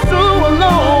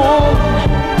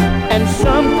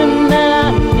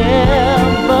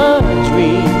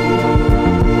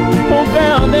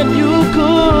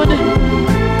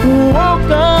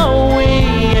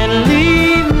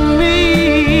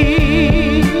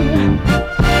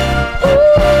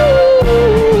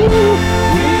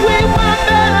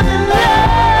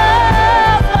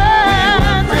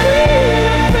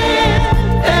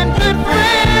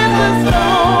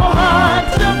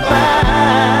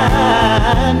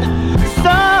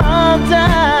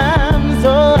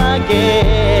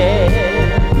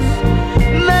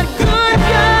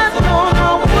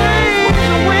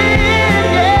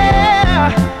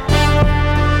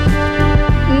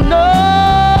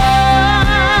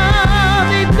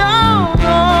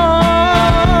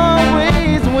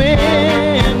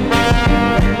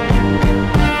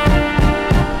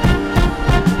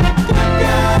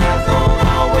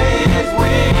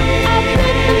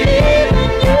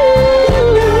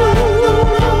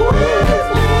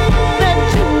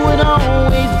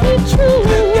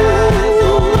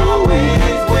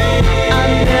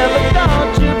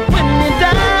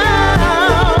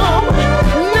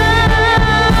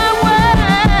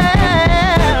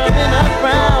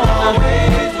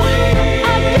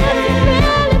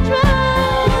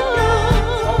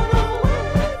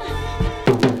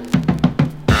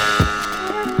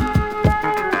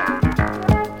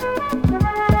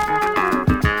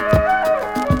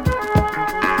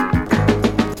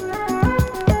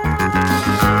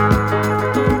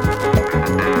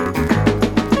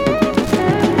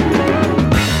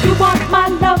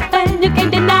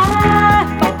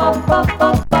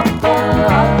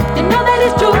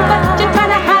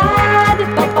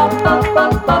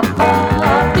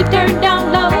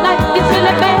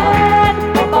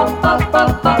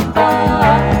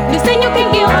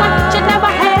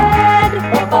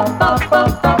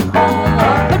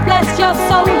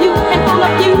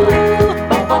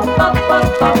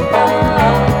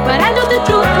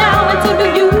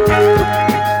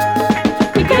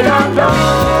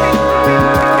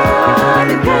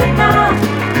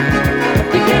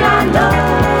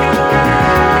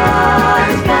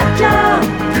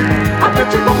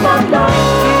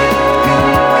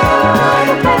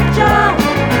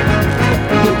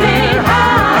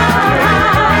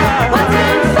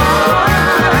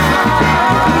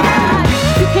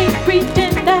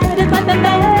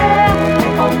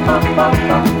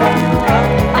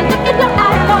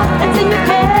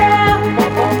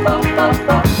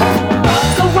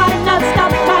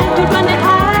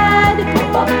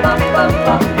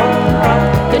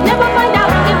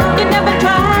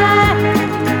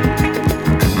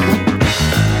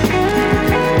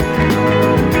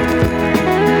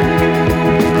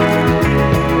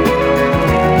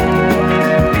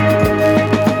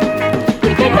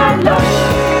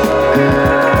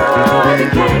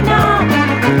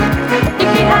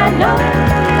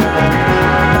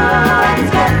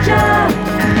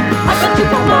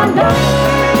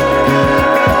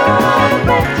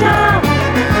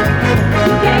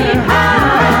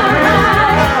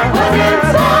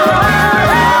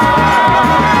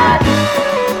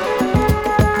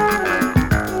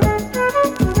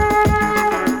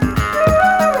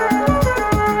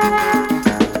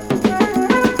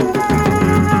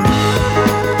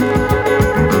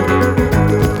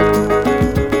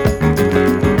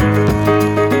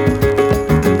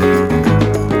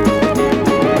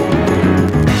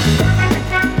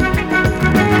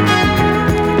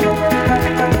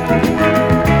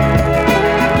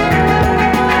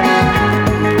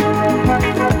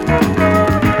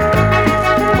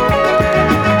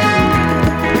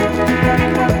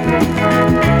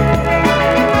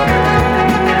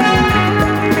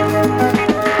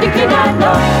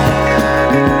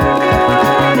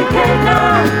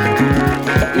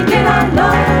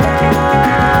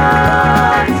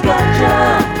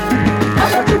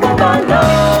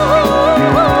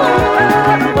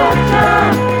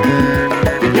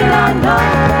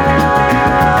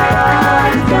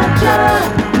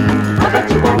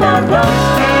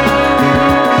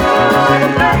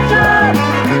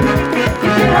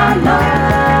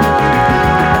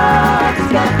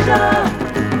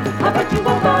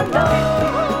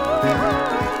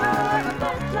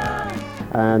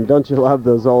 And don't you love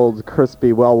those old,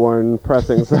 crispy, well-worn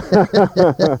pressings? You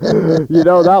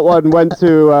know, that one went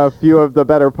to a few of the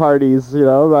better parties, you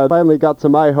know. I finally got to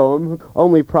my home,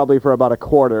 only probably for about a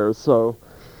quarter. So,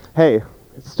 hey,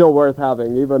 it's still worth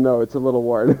having, even though it's a little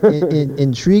worn.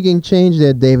 Intriguing change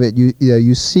there, David.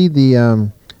 You see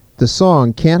the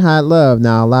song "Can't Hide Love."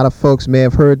 Now, a lot of folks may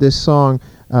have heard this song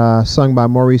sung by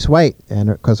Maurice White, and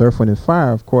because Earth, Wind, and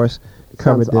Fire, of course,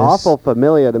 covered Sounds this. awful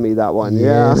familiar to me, that one.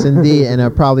 Yes, indeed.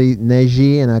 And probably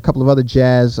Neji and a couple of other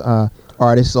jazz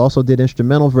artists also did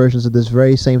instrumental versions of this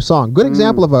very same song. Good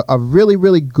example of a really,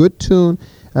 really good tune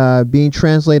being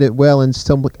translated well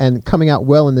and coming out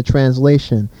well in the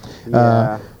translation.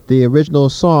 Yeah. The original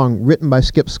song, written by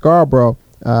Skip Scarborough,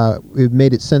 it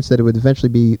made it sense that it would eventually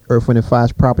be Earth, Wind &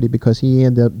 Fire's property because he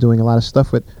ended up doing a lot of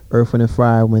stuff with Earth, Wind &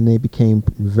 Fire when they became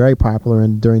very popular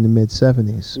during the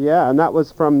mid-'70s. Yeah, and that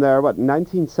was from their,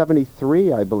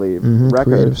 1973, I believe, record.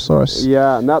 Creative Source.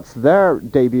 Yeah, and that's their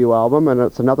debut album, and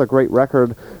it's another great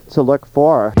record to look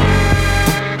for.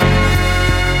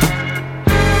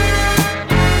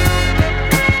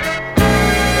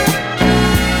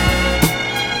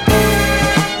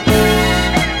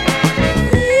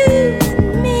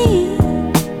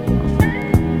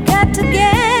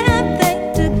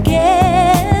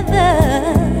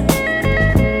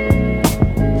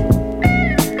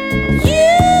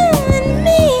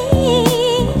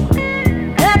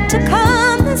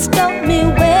 Stormy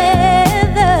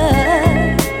weather.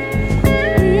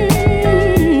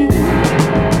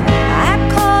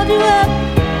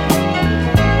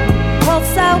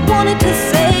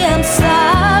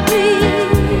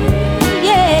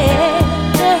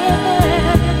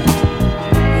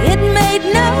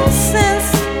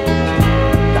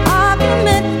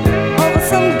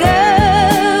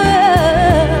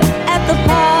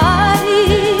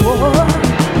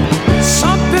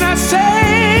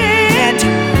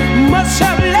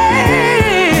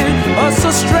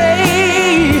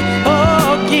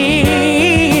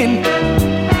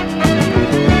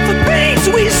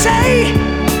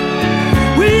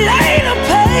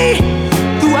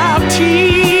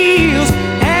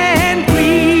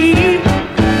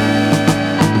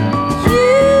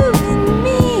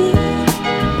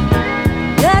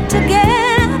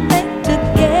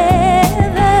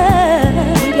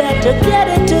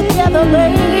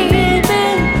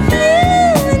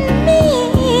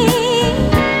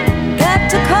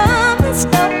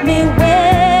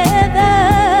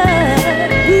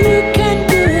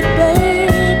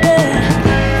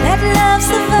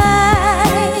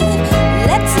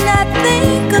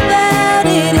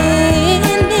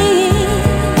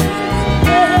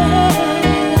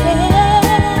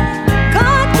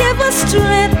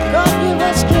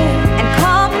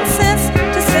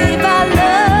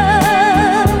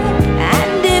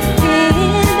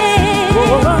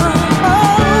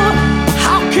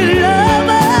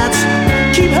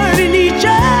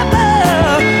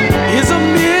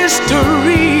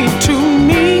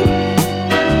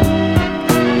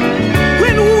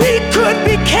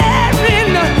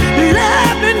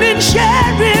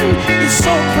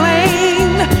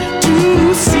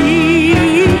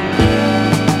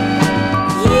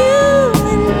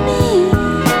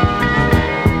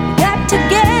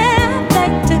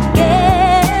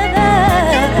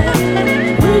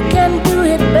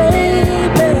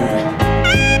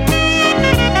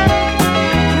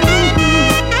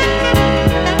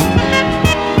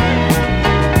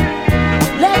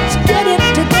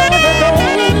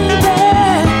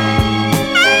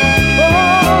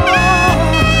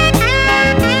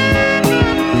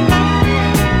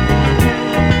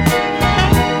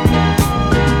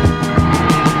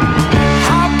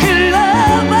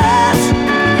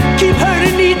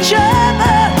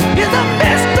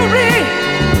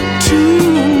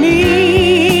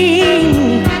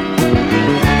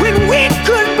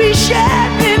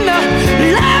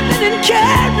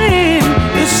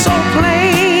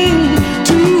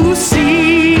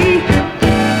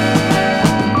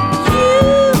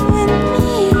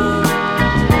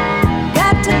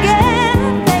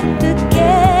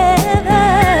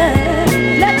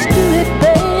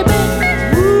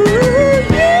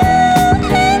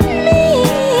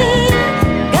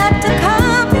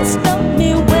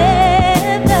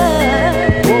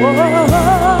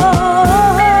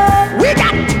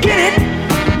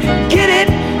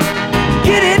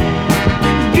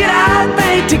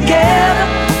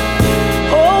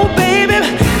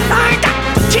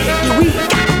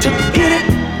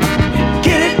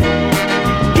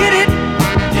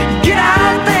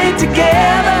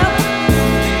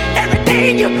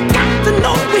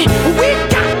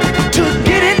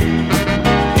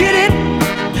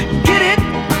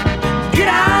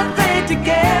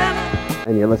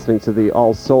 and you're listening to the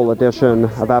all-soul edition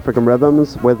of African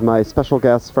Rhythms with my special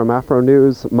guest from Afro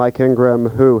News, Mike Ingram,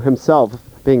 who himself,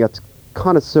 being a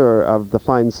connoisseur of the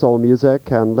fine soul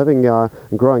music and living and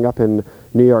growing up in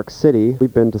New York City.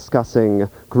 We've been discussing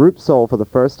group soul for the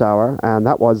first hour, and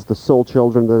that was the Soul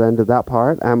Children that ended that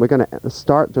part. And we're going to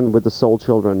start with the Soul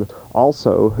Children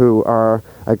also, who are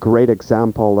a great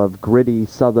example of gritty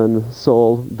Southern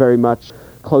soul, very much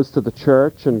close to the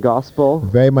church and gospel.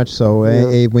 Very much so.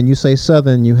 Yeah. When you say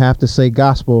Southern, you have to say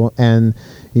gospel, and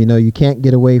you can't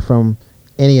get away from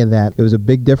any of that. There was a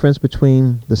big difference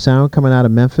between the sound coming out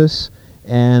of Memphis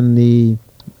and the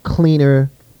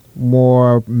cleaner,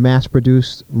 more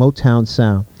mass-produced Motown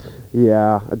sound.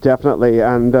 Yeah, definitely.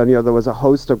 And, there was a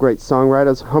host of great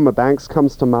songwriters. Homer Banks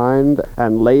comes to mind,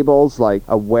 and labels like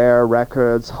Aware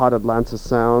Records, Hot Atlanta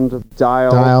Sound,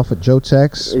 Dial for Joe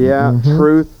Tex. Yeah,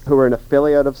 Truth, who are an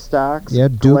affiliate of Stax. Yeah,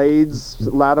 Duke. Blades,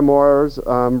 Lattimore's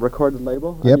recorded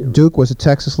label. Yep, Duke was a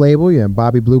Texas label. Yeah,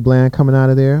 Bobby Blue Bland coming out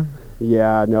of there.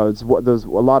 Yeah, no, there's a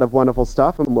lot of wonderful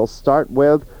stuff, and we'll start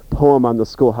with Poem on the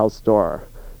Schoolhouse Door,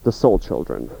 the Soul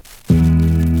Children.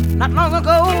 Not long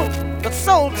ago, the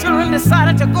Soul Children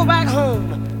decided to go back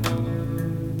home.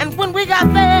 And when we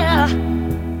got there,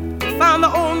 we found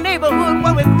the old neighborhood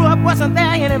where we grew up wasn't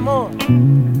there anymore.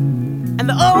 And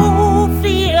the old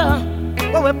field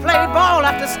where we played ball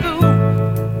after school,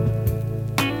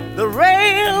 the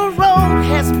railroad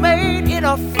has made it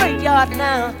a freight yard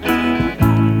now.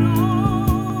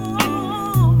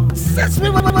 Since we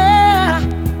were there,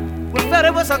 we felt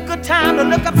it was a good time to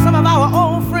look up some of our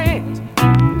old friends.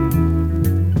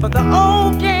 But the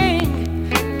old gang,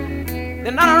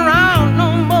 they're not around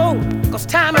no more, 'cause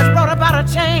time has brought about a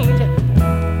change.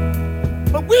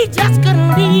 But we just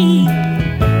couldn't leave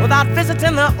without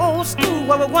visiting the old school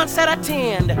where we once had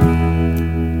attend.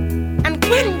 And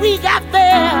when we got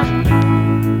there,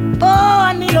 oh,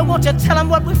 Anita, won't you tell them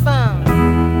what we found?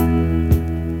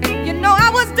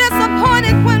 I was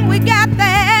disappointed when we got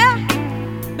there,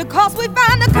 because we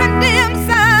found a condemned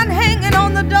sign hanging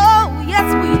on the door.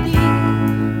 Yes, we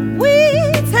did.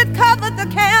 Weeds had covered the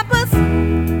campus,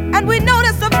 and we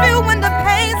noticed a few window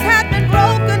panes had been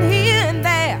broken here and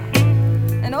there.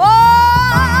 And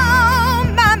oh,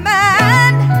 my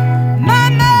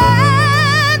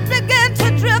mind began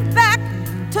to drift back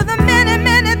to the many,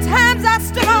 many times I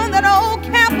stood on that old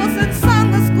campus and sung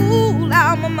the school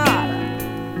alma mater.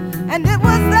 And it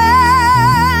was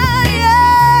there,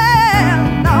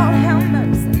 yeah, Lord have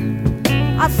mercy.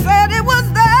 I said it was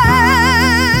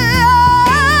there,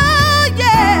 oh,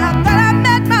 yeah, that I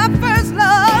met my first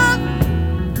love.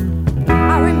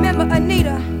 I remember,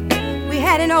 Anita, we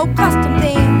had an old custom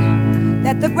then,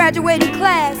 that the graduating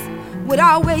class would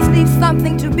always leave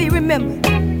something to be remembered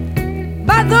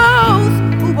by those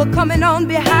who were coming on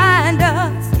behind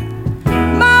us.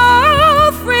 My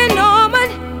old friend Norman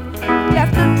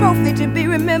left a trophy to be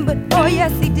remembered, oh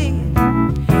yes he did.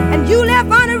 And you left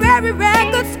honorary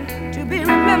records to be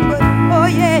remembered, oh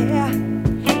yeah.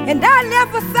 And I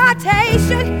left a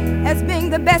citation as being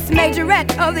the best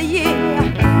majorette of the year,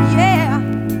 yeah.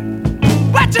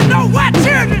 But you know what,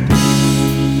 children?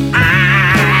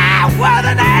 I was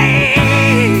the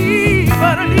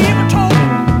neighbor to leave a token,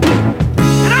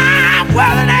 and I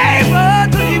was the neighbor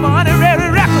to leave an honorary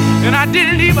record, and I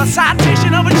didn't leave a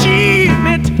citation of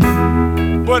achievement.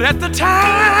 But at the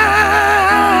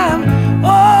time, oh,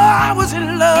 I was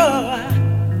in love.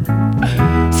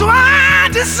 So I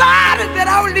decided that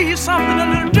I would leave something a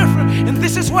little different. And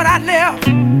this is what I left.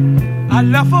 I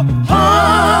left a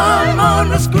poem on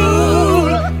the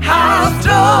schoolhouse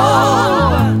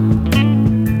door.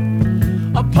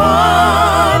 A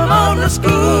poem on the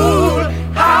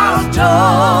schoolhouse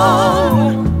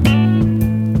door.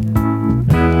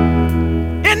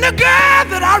 And the girl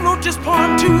that I wrote this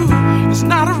poem to is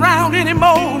not around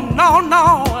anymore, no.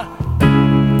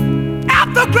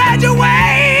 After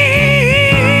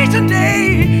graduation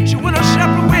day, she went a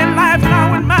separate way in life and I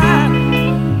went mine.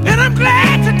 And I'm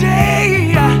glad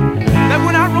today that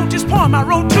when I wrote this poem, I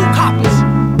wrote two copies.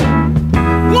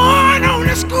 One on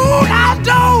the schoolhouse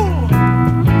door,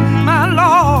 my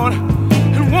Lord,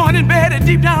 and one embedded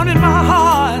deep down in my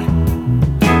heart.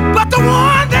 But the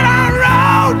one that I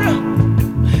wrote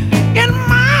in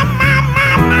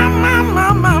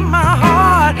my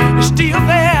heart is still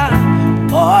there,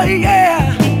 oh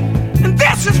yeah. And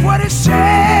this is what it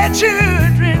said,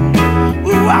 children.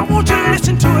 Ooh, I want you to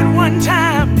listen to it one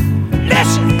time.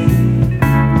 Listen.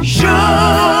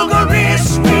 Sugar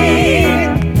is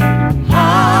sweet,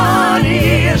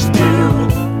 honey is too,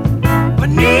 but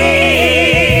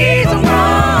neither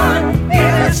one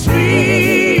is as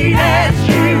sweet as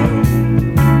you.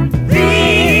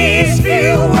 These few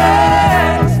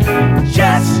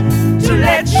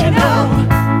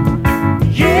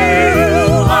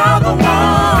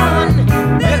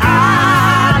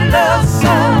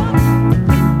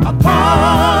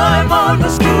on the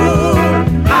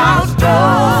schoolhouse door.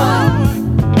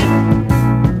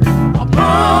 A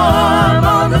bum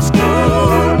on the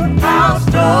schoolhouse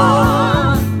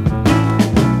door.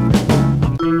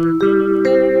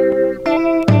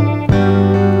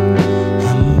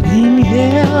 I'm being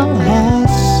held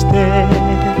hostage.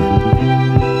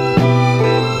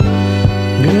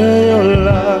 Girl, your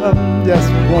love just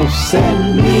won't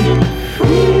set me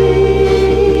free.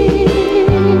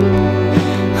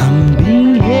 I'm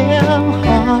being held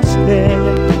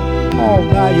hostage all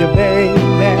by you, baby.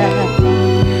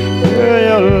 Girl,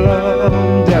 your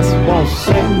love just won't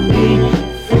set me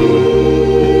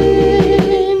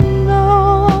free.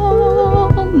 No,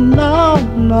 no,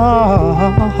 no.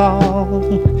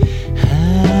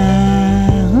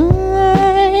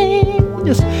 I'm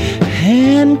just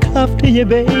handcuffed to you,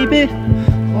 baby.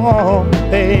 Oh,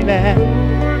 baby.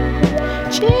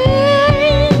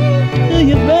 Chained to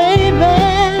you, baby.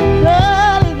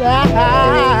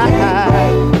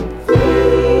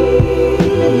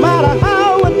 No matter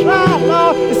how I try,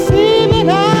 Lord, to see me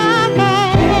now.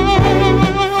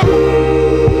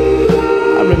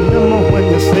 I remember when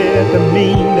you said to me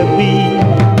that we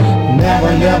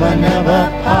never, never, never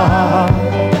part.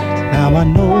 Now I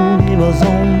know it was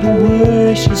on the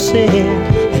words you said.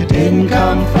 It didn't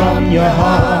come from your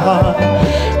heart,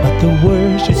 but the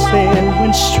words you said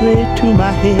went straight to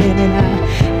my head, and I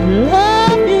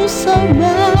love you so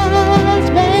much,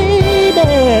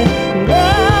 baby.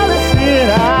 Girl, it's it.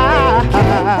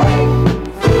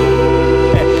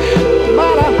 No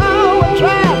matter how I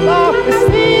try, Lord, to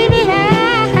see me now.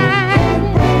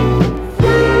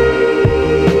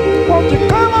 Won't you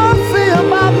come on, see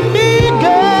about me,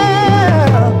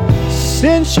 girl?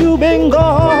 Since you've been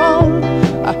gone,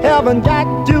 I haven't got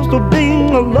used to being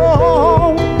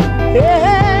alone.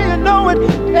 Yeah, you know it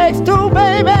takes two,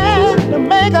 baby, to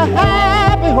make a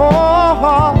happy home.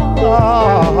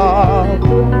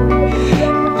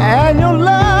 And your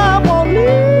love won't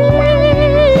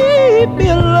leave me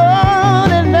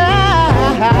alone at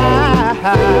night.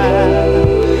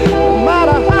 No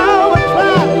matter how I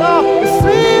try, Lord, to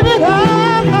see me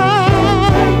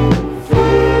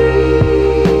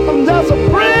I'm just a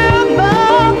prisoner.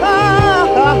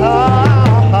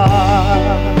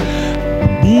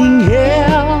 Being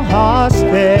held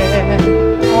hostage,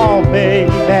 oh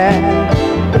baby.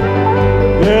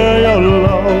 Girl, your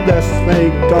love, that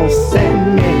snake gon' set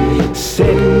me free.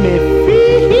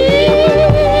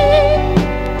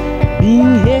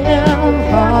 Being held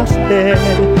hostage,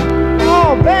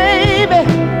 oh baby.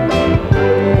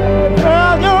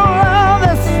 Girl, your love,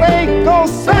 that snake gon'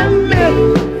 set me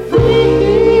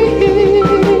free.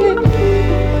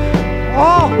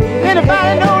 Oh,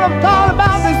 anybody know what I'm talking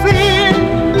about this evening?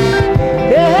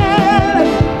 Yeah.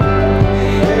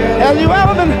 Have you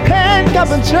ever been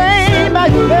handcuffed and chained by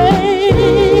your baby?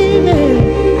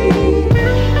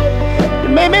 You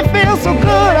made me feel so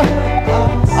good.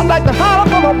 I'd like to holler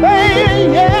for my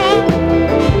baby, yeah.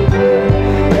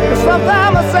 But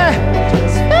sometimes I say,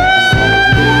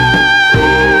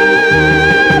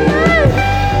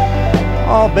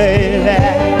 oh baby.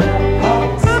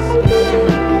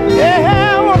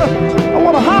 Yeah, I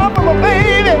wanna holler for my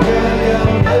baby.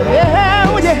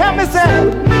 Yeah, would you help me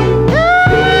say?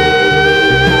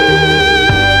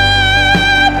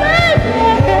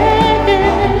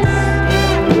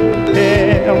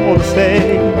 Yeah, I wanna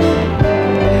say,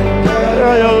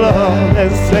 girl, your love,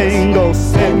 that thing gon'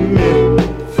 send me.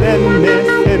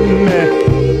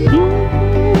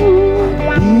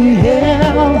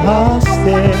 Yeah,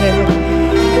 hostage,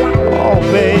 oh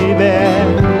baby,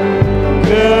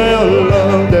 girl, your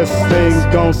love, that thing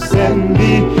gon' set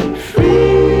me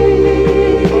free.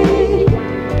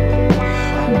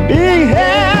 Being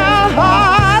held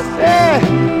hostage,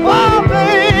 oh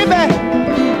baby,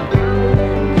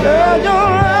 girl, your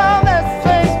love, that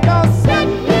thing gon' set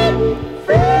me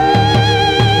free.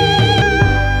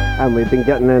 And we've been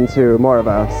getting into more of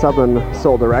a southern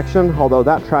soul direction, although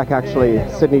that track actually,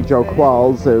 Sidney Joe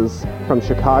Qualls, is from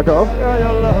Chicago. Girl,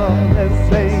 your love, that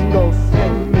thing gon'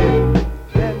 set me.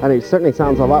 And he certainly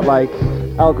sounds a lot like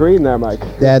Al Green there, Mike.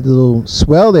 That little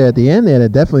swell there at the end there,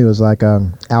 that definitely was like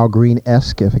Al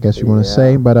Green-esque, if I guess you want to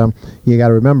say. But you got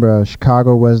to remember,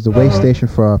 Chicago was the way station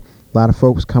for a lot of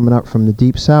folks coming up from the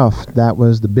Deep South. That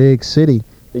was the big city.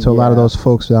 So a lot of those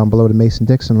folks down below the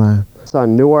Mason-Dixon line. So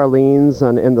New Orleans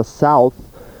and in the South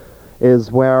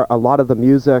is where a lot of the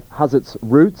music has its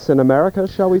roots in America,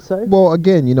 shall we say? Well,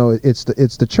 again, you know, it's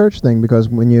the church thing, because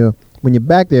when you're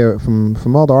back there,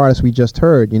 from all the artists we just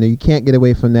heard, you know, you can't get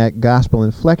away from that gospel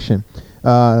inflection.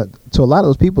 to a lot of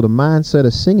those people, the mindset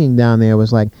of singing down there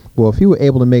was like, well, if you were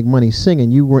able to make money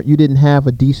singing, you didn't have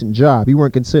a decent job. You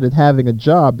weren't considered having a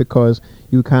job because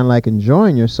you were kind of like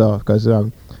enjoying yourself. Because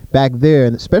back there,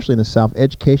 and especially in the South,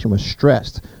 education was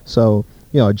stressed. So,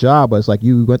 a job was like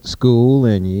you went to school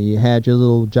and you had your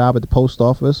little job at the post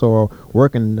office or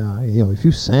working, if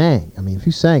you sang. I mean, if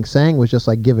you sang was just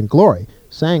like giving glory.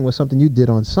 Sang was something you did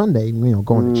on Sunday,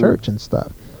 going to church and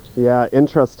stuff. Yeah,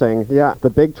 interesting. Yeah, the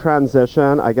big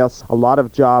transition, I guess a lot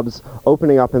of jobs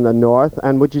opening up in the north.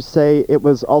 And would you say it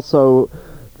was also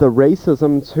the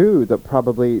racism, too, that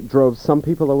probably drove some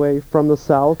people away from the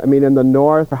South? I mean, in the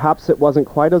north, perhaps it wasn't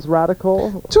quite as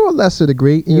radical? To a lesser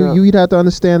degree. Yeah. You'd have to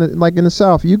understand that, like in the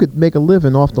South, you could make a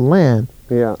living off the land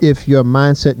if your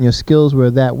mindset and your skills were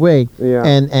that way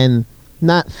and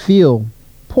not feel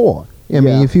poor. I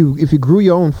mean, if you grew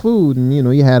your own food and,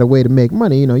 you had a way to make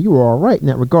money, you were all right in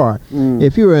that regard.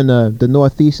 If you were in the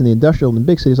Northeast and the industrial and the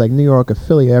big cities like New York or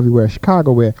Philly or everywhere,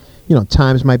 Chicago, where,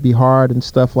 times might be hard and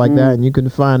stuff like that, and you couldn't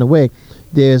find a way,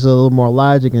 there's a little more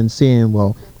logic in saying,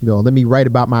 well, let me write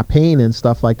about my pain and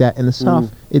stuff like that. In the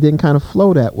South, it didn't kind of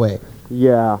flow that way.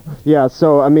 Yeah.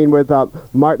 So, I mean, with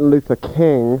Martin Luther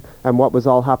King and what was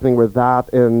all happening with that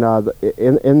in the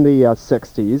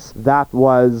 60s, that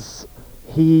was,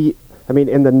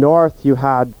 in the North, you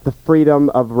had the freedom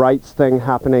of rights thing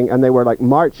happening, and they were like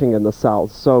marching in the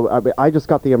South. So I just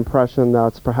got the impression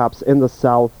that perhaps in the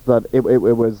South that it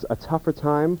was a tougher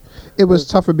time. It was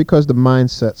tougher because the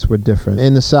mindsets were different.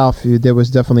 In the South, there was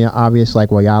definitely an obvious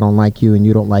like, well, I don't like you and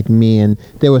you don't like me, and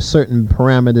there were certain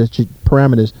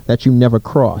parameters that you never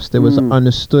crossed. There was an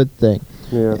understood thing,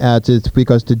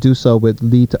 because to do so would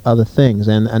lead to other things.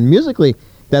 And musically,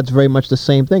 that's very much the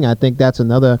same thing. I think that's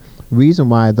another reason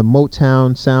why the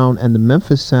Motown sound and the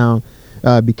Memphis sound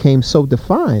became so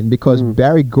defined, because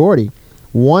Barry Gordy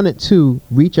wanted to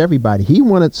reach everybody. He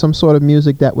wanted some sort of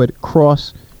music that would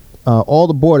cross all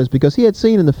the borders, because he had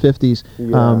seen in the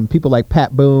 50s people like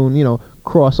Pat Boone,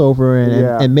 cross over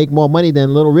and make more money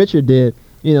than Little Richard did,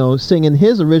 singing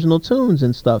his original tunes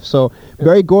and stuff. So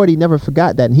Barry Gordy never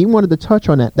forgot that, and he wanted to touch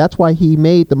on that. That's why he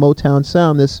made the Motown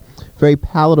sound this very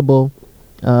palatable.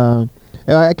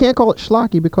 I can't call it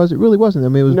schlocky because it really wasn't. I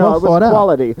mean, it was well thought out.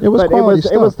 Quality. It was quality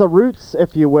stuff. It was the roots,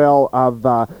 if you will, of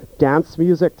dance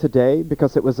music today,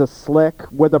 because it was a slick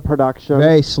with a production.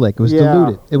 Very slick. It was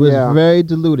diluted. It was very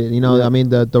diluted. I mean,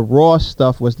 the raw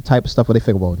stuff was the type of stuff where they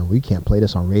figured, well, no, we can't play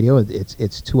this on radio.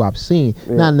 It's too obscene.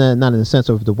 Not in the sense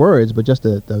of the words, but just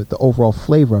the overall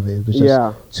flavor of it. It was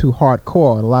just too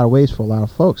hardcore in a lot of ways for a lot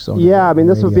of folks.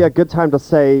 This would be a good time to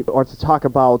say or to talk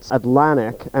about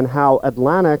Atlantic and how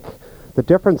Atlantic. The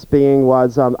difference being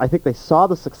was, I think they saw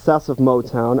the success of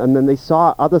Motown, and then they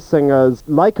saw other singers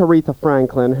like Aretha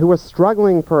Franklin who were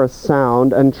struggling for a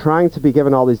sound and trying to be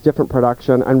given all these different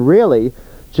production and really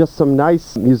just some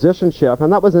nice musicianship.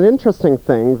 And that was an interesting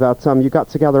thing that you got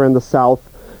together in the South,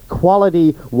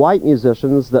 quality white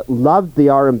musicians that loved the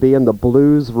R&B and the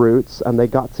blues roots, and they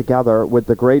got together with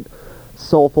the great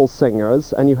soulful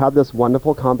singers, and you had this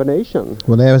wonderful combination.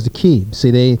 Well, that was the key.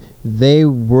 See, they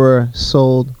were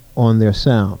sold on their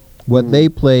sound. What they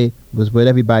played was what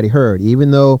everybody heard.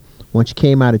 Even though once you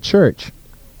came out of church,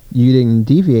 you didn't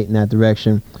deviate in that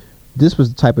direction. This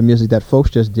was the type of music that folks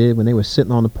just did when they were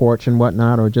sitting on the porch and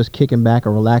whatnot, or just kicking back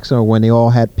or relaxing, or when they all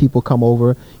had people come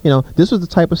over. This was the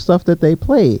type of stuff that they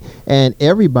played. And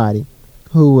everybody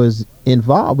who was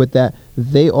involved with that,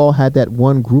 they all had that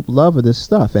one group love of this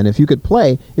stuff. And if you could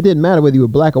play, it didn't matter whether you were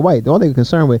black or white. All they were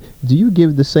concerned with, do you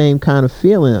give the same kind of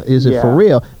feeling? Is it for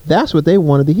real? That's what they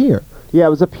wanted to hear. Yeah, it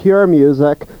was a pure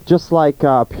music, just like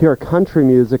pure country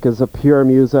music is a pure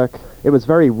music. It was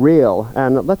very real.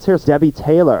 And let's hear Debbie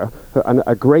Taylor,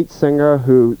 a great singer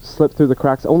who slipped through the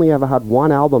cracks, only ever had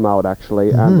one album out, actually,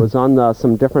 and was on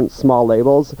some different small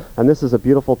labels. And this is a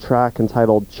beautiful track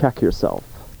entitled Check Yourself.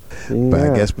 But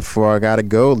I guess before I gotta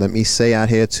go, let me say out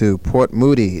here to Port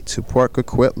Moody, to Port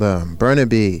Coquitlam,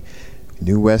 Burnaby,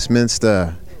 New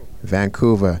Westminster,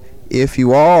 Vancouver, if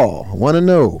you all want to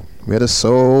know where the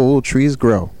soul trees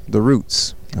grow, the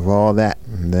roots of all that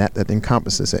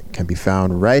encompasses it, can be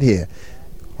found right here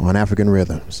on African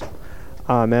Rhythms.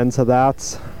 Amen to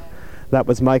that. That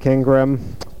was Mike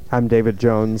Ingram. I'm David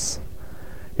Jones.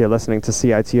 You're listening to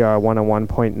CITR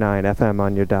 101.9 FM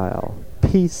on your dial.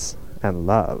 Peace and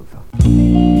love.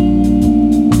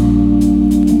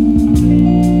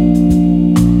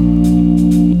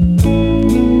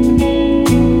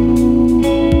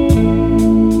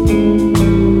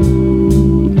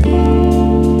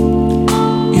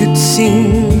 It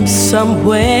seems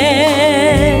somewhere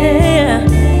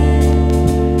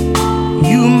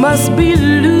you must be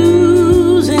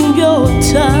losing your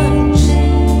touch,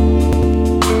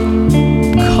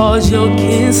 'cause your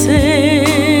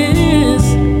kisses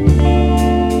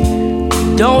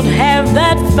don't have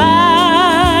that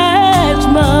fight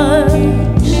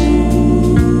much.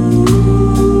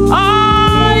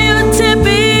 Are you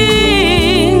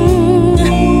tipping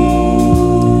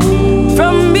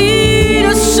from me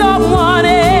to someone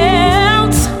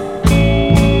else?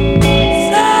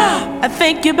 Stop. I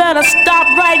think you better stop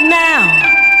right now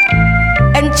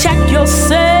and check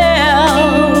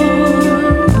yourself.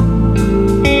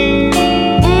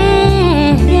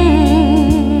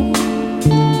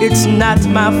 It's not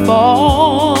my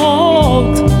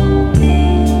fault.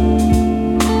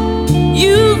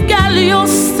 You've got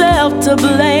yourself to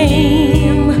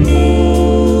blame.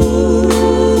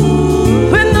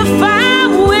 When the fire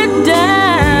went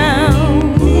down,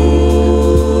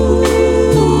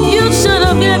 you should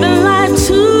have given light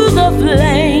to the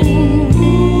flame.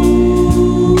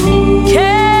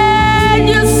 Can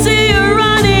you see you're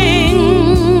running?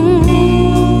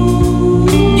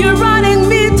 You're running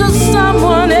me to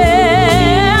someone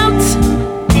else.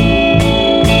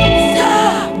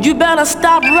 You better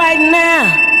stop right now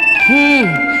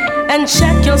and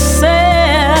check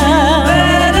yourself.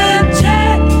 Better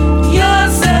check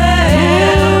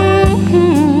yourself.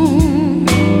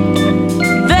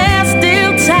 There's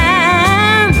still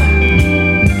time.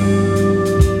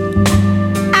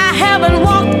 I haven't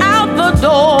walked out the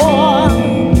door,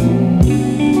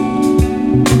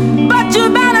 but you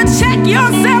better check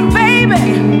yourself, baby.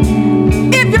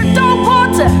 If you don't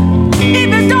want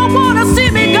to see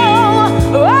me go.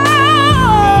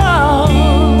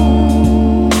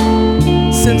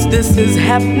 Since this is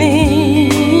happening,